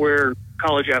of where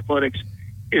college athletics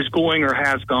is going or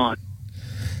has gone.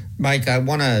 Mike, I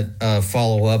want to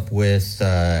follow up with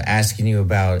asking you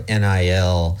about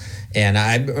NIL, and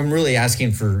I'm really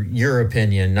asking for your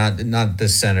opinion, not the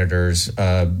senators,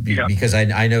 because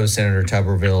I know Senator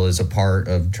Tuberville is a part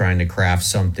of trying to craft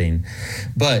something.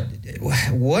 But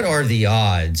what are the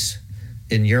odds,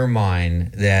 in your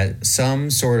mind, that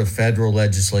some sort of federal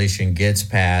legislation gets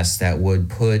passed that would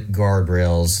put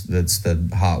guardrails, that's the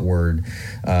hot word,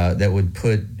 that would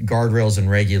put guardrails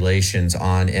and regulations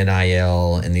on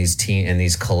NIL and these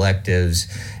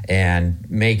collectives and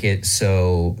make it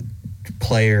so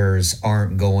players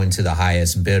aren't going to the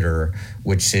highest bidder,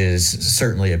 which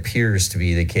certainly appears to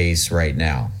be the case right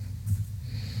now?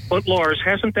 But Lars,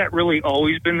 hasn't that really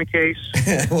always been the case?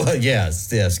 Well, yes,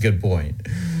 good point.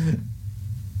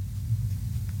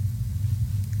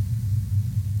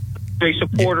 A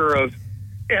supporter of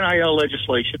NIL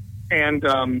legislation, and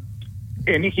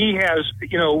he has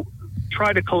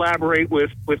tried to collaborate with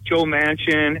Joe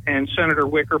Manchin and Senator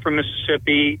Wicker from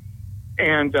Mississippi,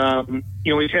 and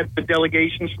he's had the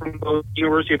delegations from both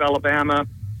University of Alabama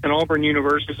and Auburn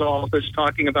University's office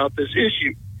talking about this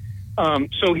issue.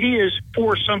 So he is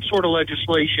for some sort of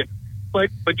legislation,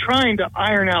 but trying to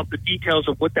iron out the details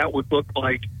of what that would look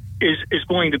like is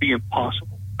going to be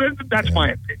impossible. That's my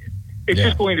opinion. It's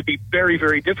just going to be very,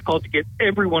 very difficult to get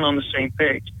everyone on the same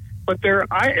page. But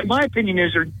my opinion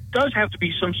is there does have to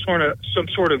be some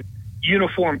sort of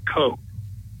uniform code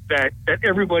that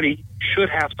everybody should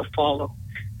have to follow.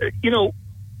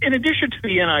 In addition to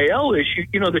the NIL issue,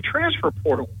 the transfer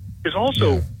portal is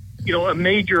also, a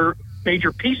major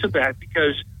piece of that,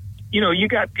 because, you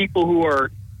got people who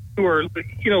are,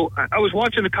 I was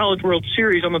watching the College World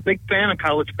Series. I'm a big fan of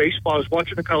college baseball. I was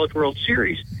watching the College World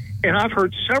Series, and I've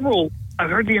heard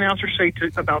the announcer say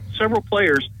about several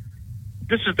players,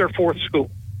 this is their fourth school.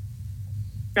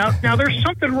 Now there's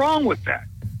something wrong with that.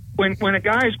 When a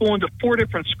guy is going to 4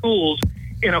 different schools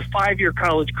in a 5-year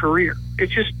college career, it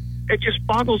just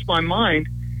boggles my mind.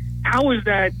 How is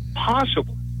that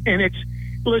possible? And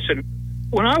listen,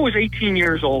 when I was 18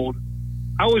 years old,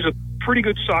 I was a pretty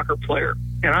good soccer player,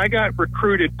 and I got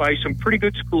recruited by some pretty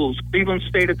good schools. Cleveland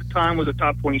State at the time was a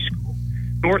top 20 school.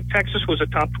 North Texas was a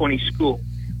top 20 school.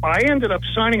 I ended up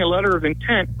signing a letter of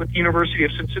intent with the University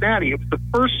of Cincinnati. It was the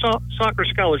first soccer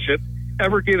scholarship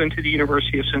ever given to the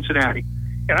University of Cincinnati.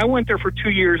 And I went there for 2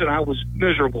 years, and I was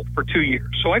miserable for 2 years.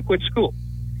 So I quit school,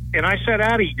 and I sat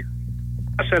out a year.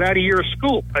 I sat out a year of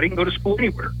school. I didn't go to school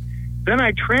anywhere. Then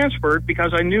I transferred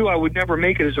because I knew I would never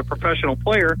make it as a professional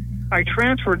player. I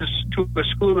transferred to a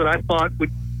school that I thought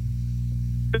would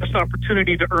best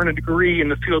opportunity to earn a degree in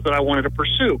the field that I wanted to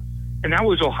pursue, and that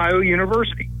was Ohio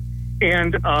University.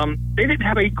 And they didn't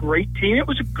have a great team. It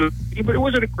was a good team, but it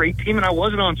wasn't a great team, and I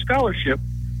wasn't on scholarship.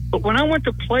 But when I went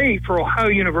to play for Ohio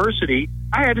University,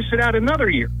 I had to sit out another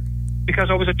year because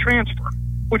I was a transfer,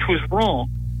 which was wrong.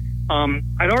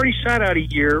 I'd already sat out a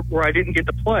year where I didn't get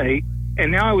to play,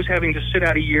 and now I was having to sit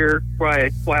out a year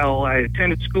while I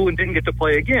attended school and didn't get to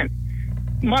play again.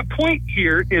 My point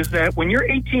here is that when you're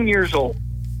 18 years old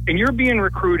and you're being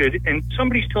recruited and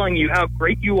somebody's telling you how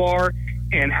great you are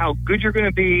and how good you're going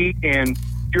to be and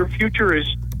your future is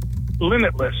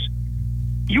limitless,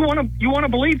 you want to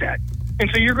believe that. And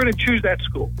so you're going to choose that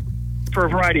school for a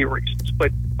variety of reasons,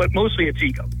 but mostly it's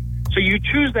ego. So you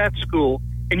choose that school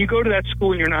and you go to that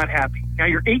school and you're not happy. Now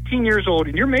you're 18 years old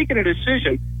and you're making a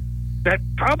decision that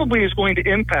probably is going to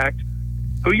impact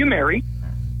who you marry,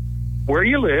 where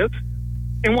you live,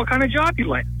 and what kind of job you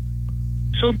land.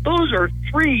 So those are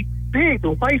three big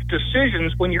life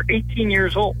decisions when you're 18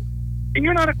 years old. And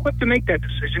you're not equipped to make that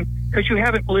decision because you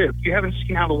haven't lived. You haven't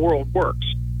seen how the world works.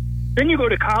 Then you go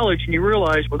to college and you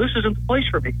realize, well, this isn't the place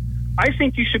for me. I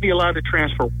think you should be allowed to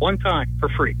transfer one time for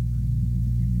free.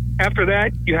 After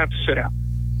that, you have to sit out.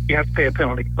 You have to pay a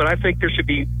penalty. But I think there should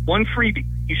be one freebie.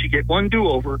 You should get one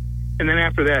do-over, and then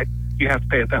after that, you have to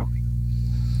pay a penalty.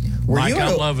 Mike,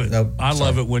 I love it. I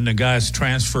love it when the guys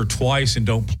transfer twice and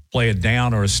don't play a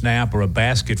down or a snap or a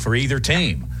basket for either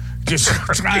team. Just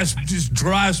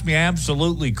drives me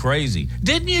absolutely crazy.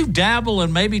 Didn't you dabble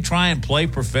and maybe try and play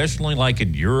professionally like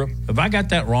in Europe? Have I got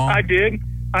that wrong? I did.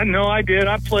 I know I did.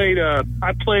 I played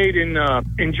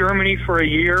in Germany for a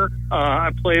year.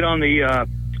 I played on the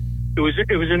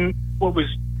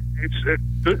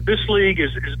this league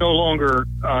is no longer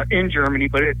in Germany,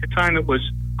 but at the time it was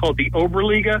called the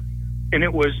Oberliga, and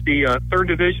it was the third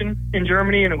division in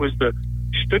Germany, and it was the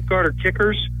Stuttgarter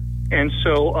Kickers, and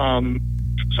so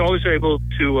I was able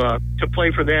to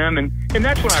play for them, and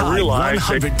that's when I realized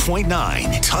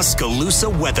 100.9 Tuscaloosa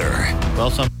weather.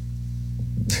 Well,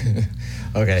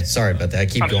 okay, sorry about that.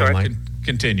 Keep going, Mike.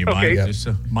 Continue, Mike. Okay. Just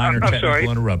a minor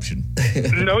technical interruption.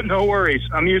 No worries.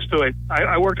 I'm used to it.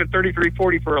 I worked at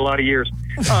 3340 for a lot of years.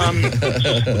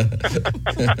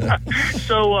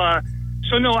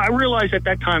 So no, I realized at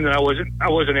that time that I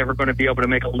wasn't ever going to be able to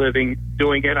make a living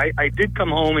doing it. I did come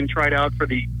home and tried out for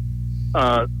the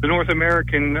North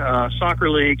American Soccer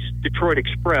League's Detroit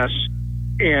Express,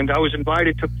 and I was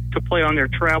invited to play on their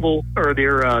travel or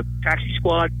their taxi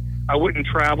squad. I wouldn't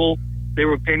travel. They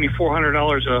would pay me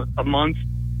 $400 a month,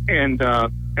 and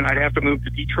I'd have to move to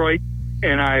Detroit.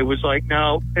 And I was like,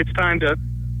 no, it's time to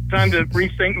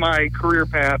rethink my career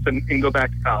path and go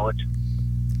back to college.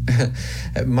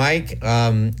 Mike,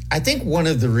 I think one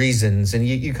of the reasons, and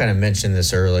you kind of mentioned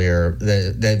this earlier,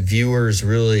 that viewers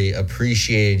really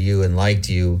appreciated you and liked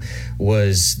you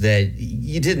was that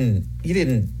you didn't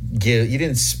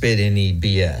spit any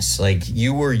BS. Like,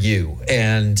 you were you,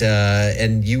 and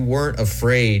you weren't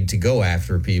afraid to go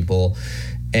after people.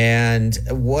 And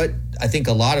what I think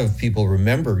a lot of people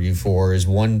remember you for is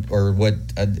what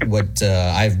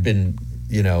I've been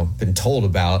told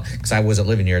about, because I wasn't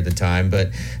living here at the time,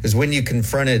 but is when you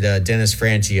confronted Dennis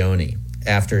Franchione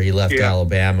after he left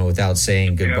Alabama without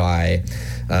saying goodbye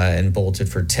and bolted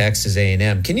for Texas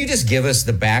A&M. Can you just give us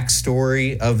the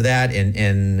backstory of that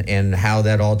and how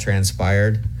that all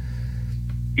transpired?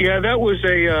 Yeah, that was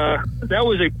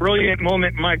a brilliant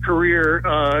moment in my career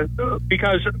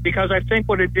because I think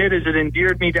what it did is it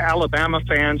endeared me to Alabama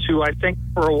fans who I think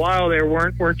for a while there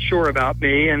weren't sure about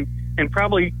me, and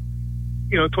probably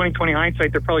 2020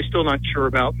 hindsight, they're probably still not sure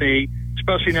about me,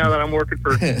 especially now that I'm working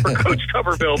for Coach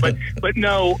Tuberville. But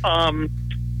no,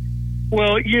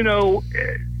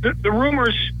 the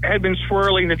rumors had been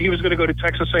swirling that he was going to go to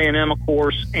Texas A&M, of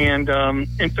course, and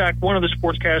in fact, one of the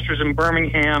sportscasters in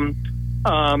Birmingham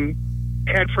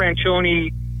had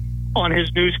Franchione on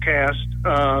his newscast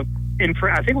I think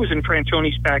it was in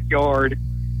Franchione's backyard,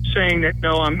 saying that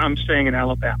no, I'm staying in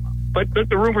Alabama. But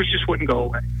the rumors just wouldn't go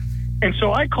away. And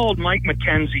so I called Mike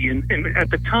McKenzie, and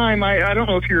at the time, I don't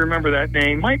know if you remember that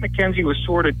name. Mike McKenzie was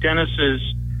sort of Dennis's,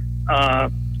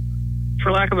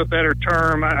 for lack of a better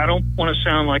term, I don't want to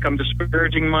sound like I'm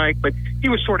disparaging Mike, but he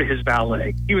was sort of his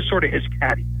valet. He was sort of his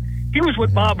caddy. He was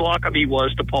what Bob Lockaby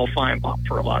was to Paul Feinbaum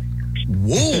for a lot of years.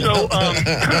 Whoa.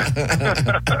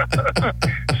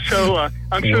 So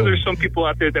I'm sure there's some people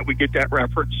out there that would get that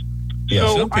reference. Yeah,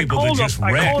 so some people that just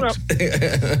wrecked.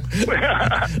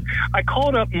 I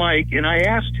called up Mike, and I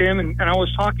asked him, and I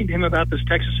was talking to him about this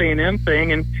Texas A&M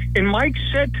thing, and Mike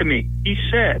said to me, he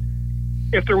said,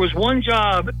 if there was one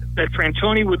job that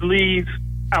Franchione would leave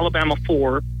Alabama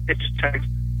for, it's Texas.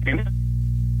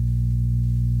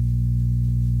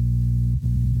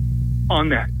 On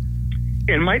that.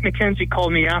 And Mike McKenzie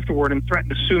called me afterward and threatened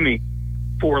to sue me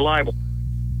for libel.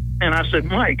 And I said,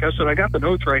 Mike, I got the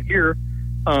notes right here.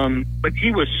 But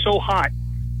he was so hot.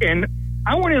 And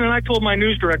I went in and I told my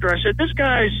news director, I said, this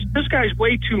guy's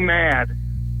way too mad.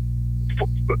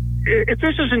 If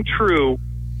this isn't true,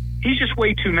 he's just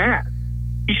way too mad.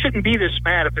 He shouldn't be this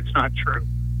mad if it's not true.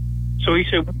 So he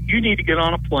said, you need to get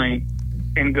on a plane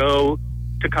and go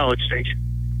to College Station.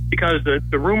 Because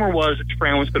the rumor was that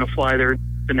Fran was going to fly there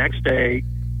the next day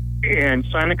and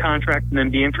sign the contract and then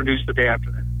be introduced the day after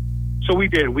that. So we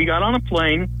did. We got on a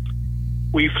plane.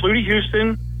 We flew to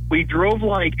Houston. We drove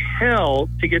like hell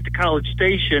to get to College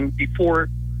Station before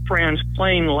Fran's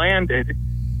plane landed.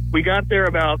 We got there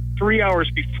about 3 hours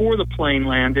before the plane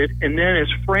landed. And then as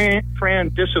Fran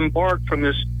disembarked from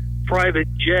this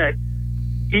private jet,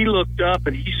 he looked up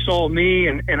and he saw me,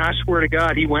 and I swear to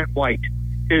God, he went white.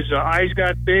 His eyes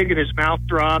got big and his mouth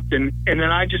dropped, and then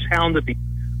I just hounded him.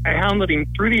 I hounded him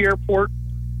through the airport,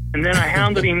 and then I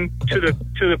hounded him to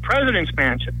the president's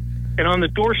mansion. And on the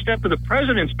doorstep of the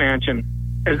president's mansion,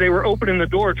 as they were opening the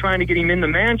door trying to get him in the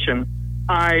mansion,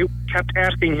 I kept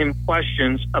asking him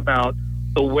questions about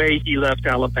the way he left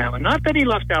Alabama. Not that he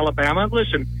left Alabama.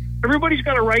 Listen, everybody's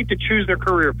got a right to choose their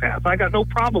career path. I got no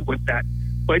problem with that.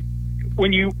 But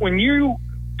when you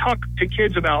talk to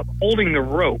kids about holding the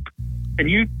rope, and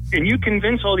you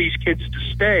convince all these kids to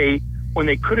stay when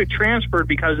they could have transferred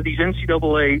because of these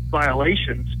NCAA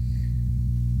violations,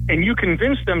 and you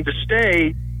convince them to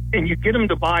stay, and you get them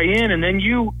to buy in, and then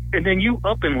you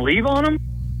up and leave on them,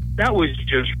 that was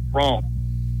just wrong.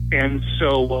 And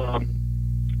so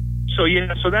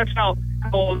that's how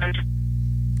all that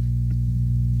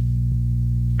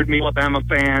with me Alabama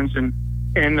fans,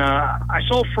 and I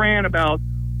saw Fran about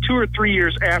 2 or 3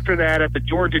 years after that at the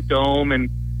Georgia Dome, and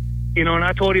and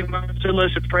I told him, I said,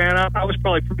 listen, Fran, I was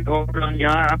probably pretty hard on you.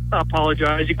 I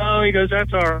apologize. He goes,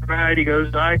 that's all right. He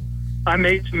goes, I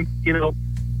made some,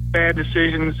 bad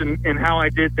decisions in how I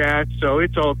did that, so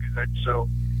it's all good. So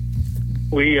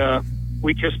we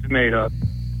kissed and made up.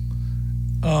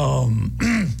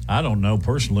 I don't know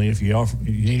personally if you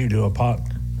needed to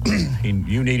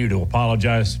you needed to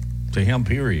apologize to him,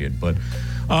 period. But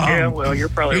yeah, well, you're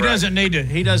probably he right.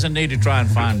 He doesn't need to try and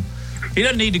find. He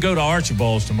doesn't need to go to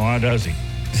Archibald's tomorrow, does he?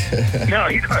 No,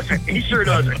 he doesn't. He sure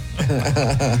doesn't.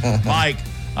 Mike,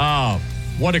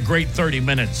 what a great 30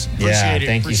 minutes.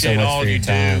 Thank you so much all for your you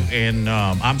time. do. And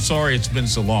I'm sorry it's been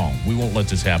so long. We won't let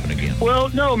this happen again. Well,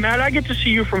 no, Matt, I get to see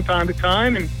you from time to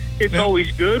time, and it's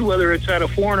always good, whether it's at a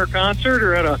Foreigner concert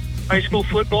or at a high school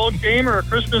football game or a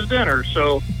Christmas dinner.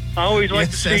 So I always like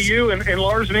to see you, and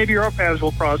Lars, maybe our paths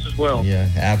will cross as well. Yeah,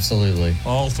 absolutely.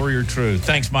 All three are true.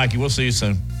 Thanks, Mikey. We'll see you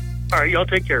soon. All right, y'all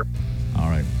take care. All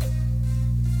right.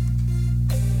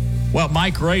 Well,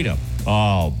 Mike Rada,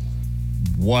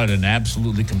 what an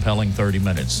absolutely compelling 30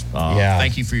 minutes.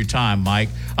 Thank you for your time, Mike.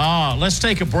 Let's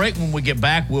take a break. When we get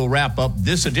back, we'll wrap up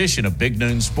this edition of Big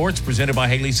Noon Sports presented by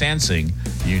Haley Sansing,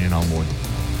 Union on Board.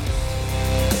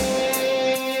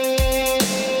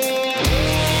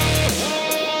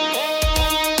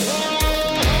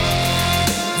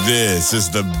 This is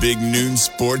the Big Noon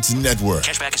Sports Network.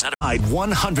 Cashback is not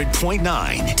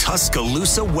 100.9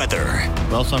 Tuscaloosa weather.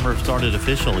 Well, summer started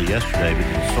officially yesterday, but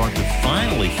it'll start to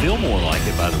finally feel more like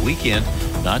it by the weekend.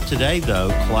 Not today, though.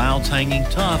 Clouds hanging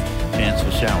tough. Chance of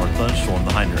a shower and thunderstorm,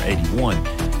 the high near 81.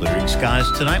 Clearing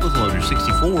skies tonight with a low near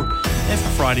 64. And for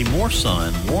Friday, more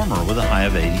sun, warmer with a high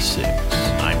of 86.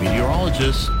 I'm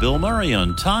meteorologist Bill Murray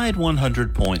on Tide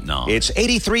 100.9. It's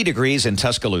 83 degrees in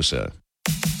Tuscaloosa.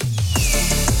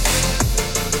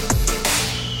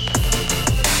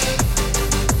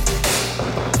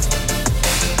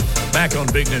 Back on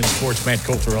Big Noon Sports, Matt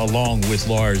Coulter along with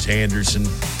Lars Anderson.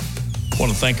 I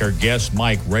want to thank our guest,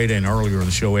 Mike Rada, and earlier in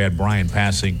the show we had Brian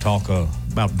Passing talk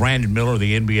about Brandon Miller,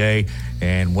 the NBA,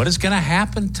 and what is going to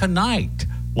happen tonight.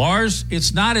 Lars,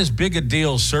 it's not as big a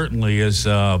deal, certainly, as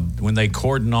when they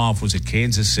cordoned off, was it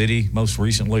Kansas City most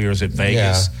recently, or is it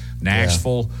Vegas,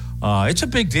 Nashville? Yeah. It's a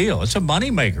big deal. It's a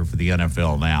moneymaker for the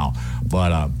NFL now.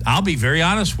 But I'll be very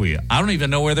honest with you. I don't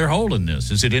even know where they're holding this.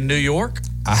 Is it in New York?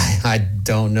 I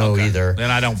don't know either.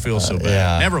 Then I don't feel so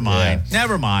bad. Never mind. Yeah.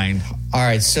 Never mind. All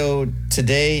right, so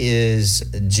today is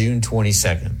June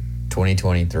 22nd,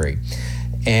 2023.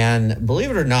 And believe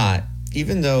it or not,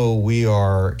 even though we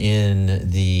are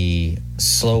in the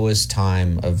slowest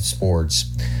time of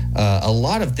sports, a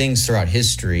lot of things throughout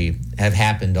history have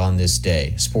happened on this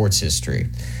day, sports history.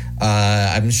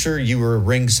 I'm sure you were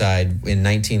ringside in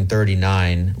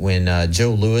 1939 when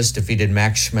Joe Louis defeated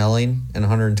Max Schmeling in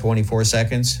 124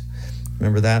 seconds.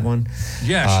 Remember that one?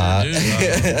 Yeah, sure do.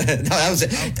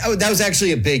 No, that was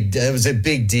actually a big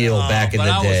deal back in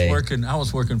the day. I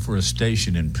was working for a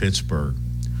station in Pittsburgh.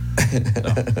 In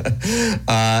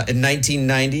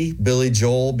 1990, Billy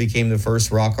Joel became the first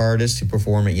rock artist to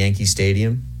perform at Yankee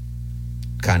Stadium.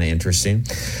 Kind of interesting.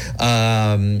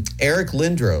 Eric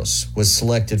Lindros was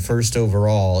selected first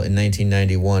overall in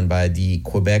 1991 by the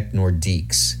Quebec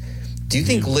Nordiques. Do you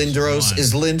think Lindros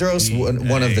is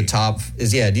one of the top? Do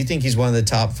you think he's one of the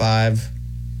top 5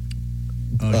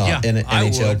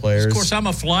 NHL players? Of course, I'm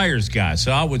a Flyers guy,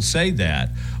 so I would say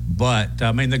that. But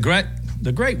I mean, the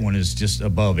great one is just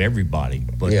above everybody.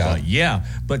 But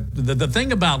but the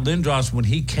thing about Lindros when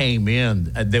he came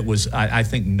in that was I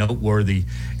think noteworthy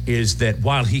is that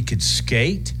while he could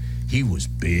skate, he was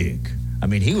big. I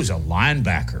mean, he was a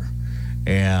linebacker,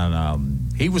 and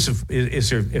he was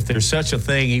if there's such a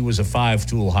thing, he was a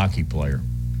 5-tool hockey player.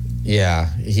 Yeah,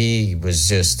 he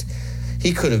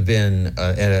could have been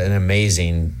an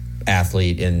amazing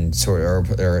athlete in could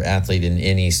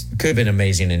have been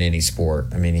amazing in any sport.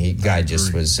 I mean, guy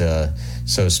just was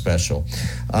so special.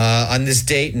 On this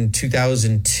date in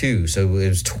 2002, so it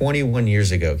was 21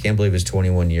 years ago. Can't believe it was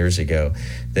 21 years ago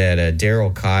that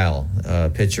Darryl Kyle,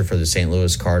 pitcher for the St.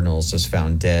 Louis Cardinals, was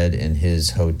found dead in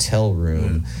his hotel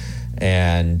room.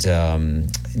 And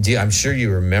I'm sure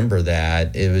you remember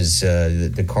that. It was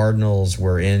the Cardinals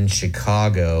were in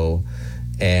Chicago,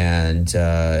 and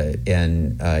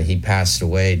he passed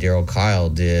away. Darryl Kyle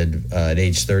did at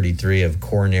age 33 of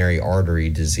coronary artery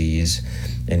disease,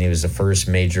 and he was the first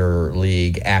major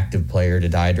league active player to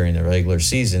die during the regular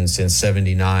season since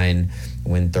 '79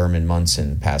 when Thurman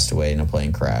Munson passed away in a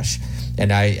plane crash.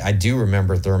 And I do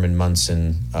remember Thurman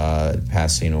Munson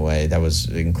passing away. That was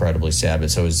incredibly sad.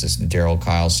 But so is this Darryl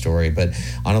Kyle story. But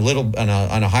on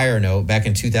a higher note, back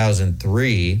in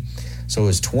 2003, so it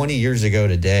was 20 years ago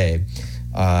today,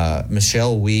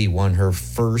 Michelle Wie won her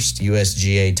first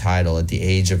USGA title at the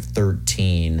age of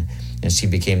 13, and she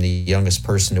became the youngest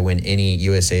person to win any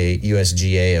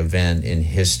USGA event in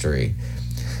history.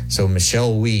 So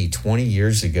Michelle Wie, 20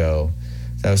 years ago,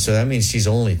 so that means she's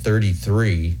only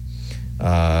 33.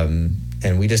 And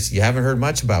you haven't heard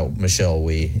much about Michelle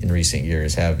Wie in recent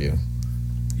years, have you?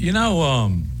 You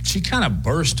know, she kind of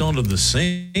burst onto the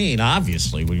scene.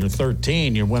 Obviously, when you're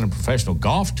 13, you're winning professional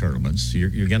golf tournaments.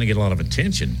 You're going to get a lot of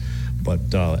attention. But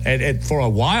for a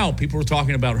while, people were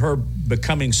talking about her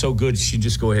becoming so good, she'd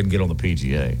just go ahead and get on the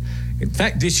PGA. In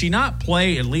fact, did she not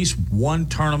play at least one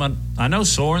tournament? I know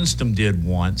Sorenstam did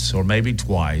once or maybe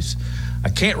twice. I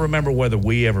can't remember whether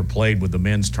we ever played with the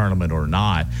men's tournament or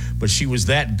not, but she was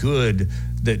that good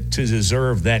to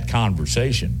deserve that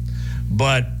conversation.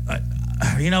 But,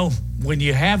 when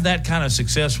you have that kind of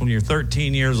success when you're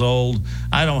 13 years old,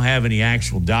 I don't have any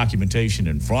actual documentation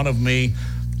in front of me.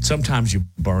 Sometimes you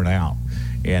burn out.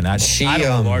 And I don't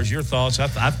know, Lars, your thoughts. I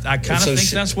kind of think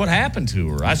that's what happened to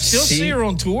her. I still see her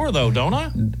on tour, though, don't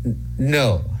I?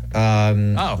 No.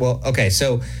 Well, okay,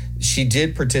 so she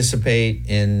did participate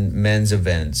in men's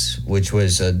events, which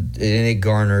was and it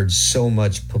garnered so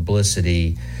much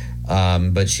publicity,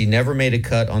 but she never made a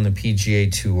cut on the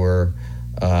PGA Tour,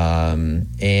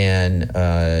 and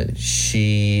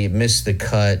she missed the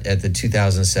cut at the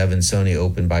 2007 Sony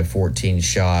Open by 14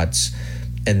 shots,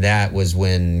 and that was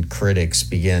when critics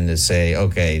began to say,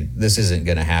 okay, this isn't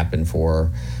going to happen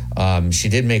for her. She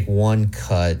did make one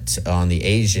cut on the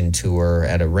Asian Tour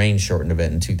at a rain-shortened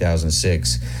event in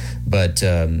 2006. But,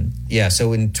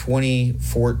 so in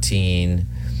 2014,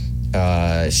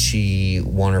 she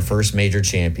won her first major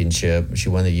championship. She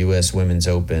won the U.S. Women's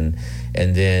Open,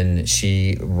 and then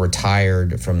she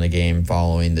retired from the game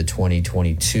following the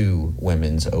 2022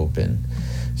 Women's Open.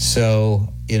 So,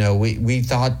 we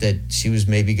thought that she was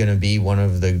maybe going to be one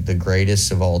of the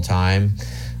greatest of all time.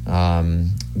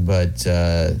 But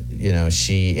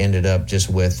she ended up just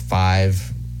with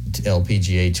 5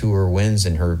 LPGA Tour wins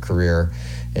in her career.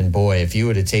 And boy, if you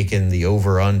would have taken the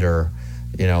over-under,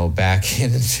 back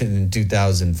in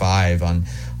 2005 on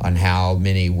how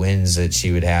many wins that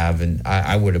she would have, and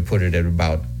I would have put it at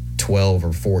about 12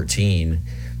 or 14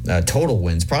 total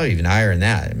wins, probably even higher than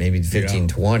that, maybe 15,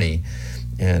 20.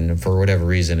 And for whatever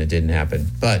reason, it didn't happen.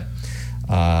 But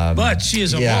she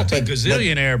is a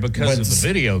multi-gazillionaire because of the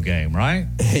video game, right?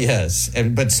 Yes.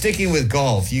 But sticking with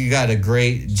golf, you got a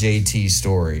great JT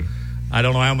story. I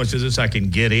don't know how much of this I can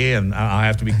get in. I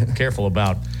have to be careful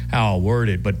about how I'll word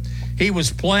it. But he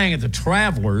was playing at the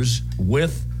Travelers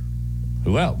with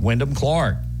Wyndham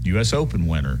Clark, U.S. Open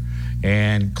winner.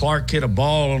 and Clark hit a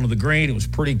ball onto the green. It was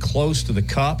pretty close to the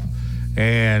cup,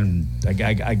 and I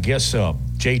guess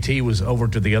JT was over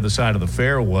to the other side of the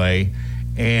fairway,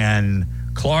 and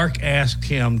Clark asked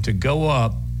him to go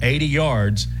up 80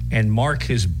 yards and mark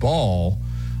his ball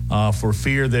for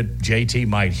fear that JT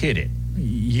might hit it.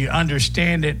 You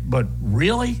understand it, but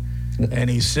really? And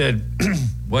he said,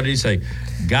 what did he say?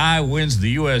 Guy wins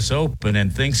the U.S. Open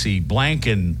and thinks he blank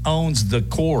and owns the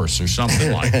course or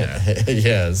something like that.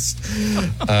 Yes.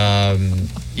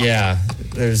 Yeah.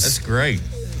 That's great.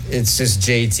 It's just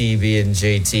JT being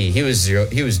JT.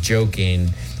 He was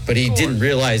joking, but he didn't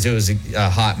realize it was a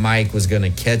hot mic was going to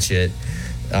catch it.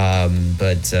 Yeah,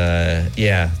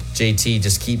 JT,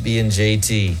 just keep being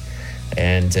JT.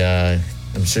 And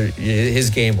I'm sure his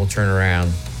game will turn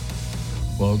around.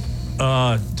 Well,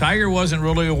 Tiger wasn't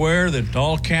really aware that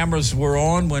all cameras were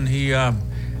on when he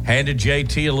handed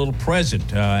JT a little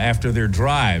present after their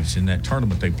drives in that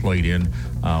tournament they played in,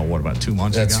 about 2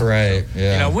 months ago? That's right,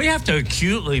 yeah. We have to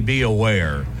acutely be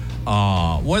aware,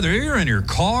 whether you're in your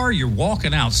car, you're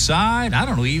walking outside, I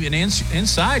don't know, even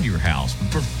inside your house,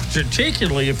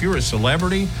 particularly if you're a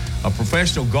celebrity, a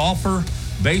professional golfer,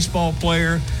 baseball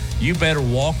player, you better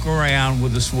walk around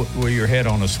with your head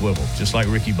on a swivel, just like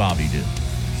Ricky Bobby did.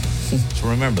 So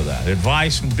remember that.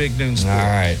 Advice from Big Noon Sports. All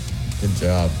right. Good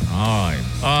job. All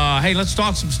right. Hey, let's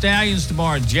talk some Stallions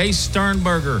tomorrow. Jace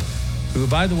Sternberger, who,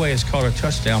 by the way, has caught a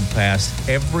touchdown pass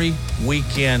every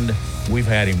weekend we've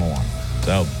had him on.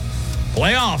 So,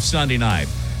 playoff Sunday night.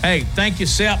 Hey, thank you,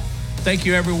 Sep. Thank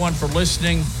you, everyone, for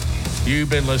listening. You've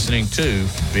been listening to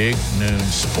Big Noon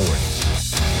Sports.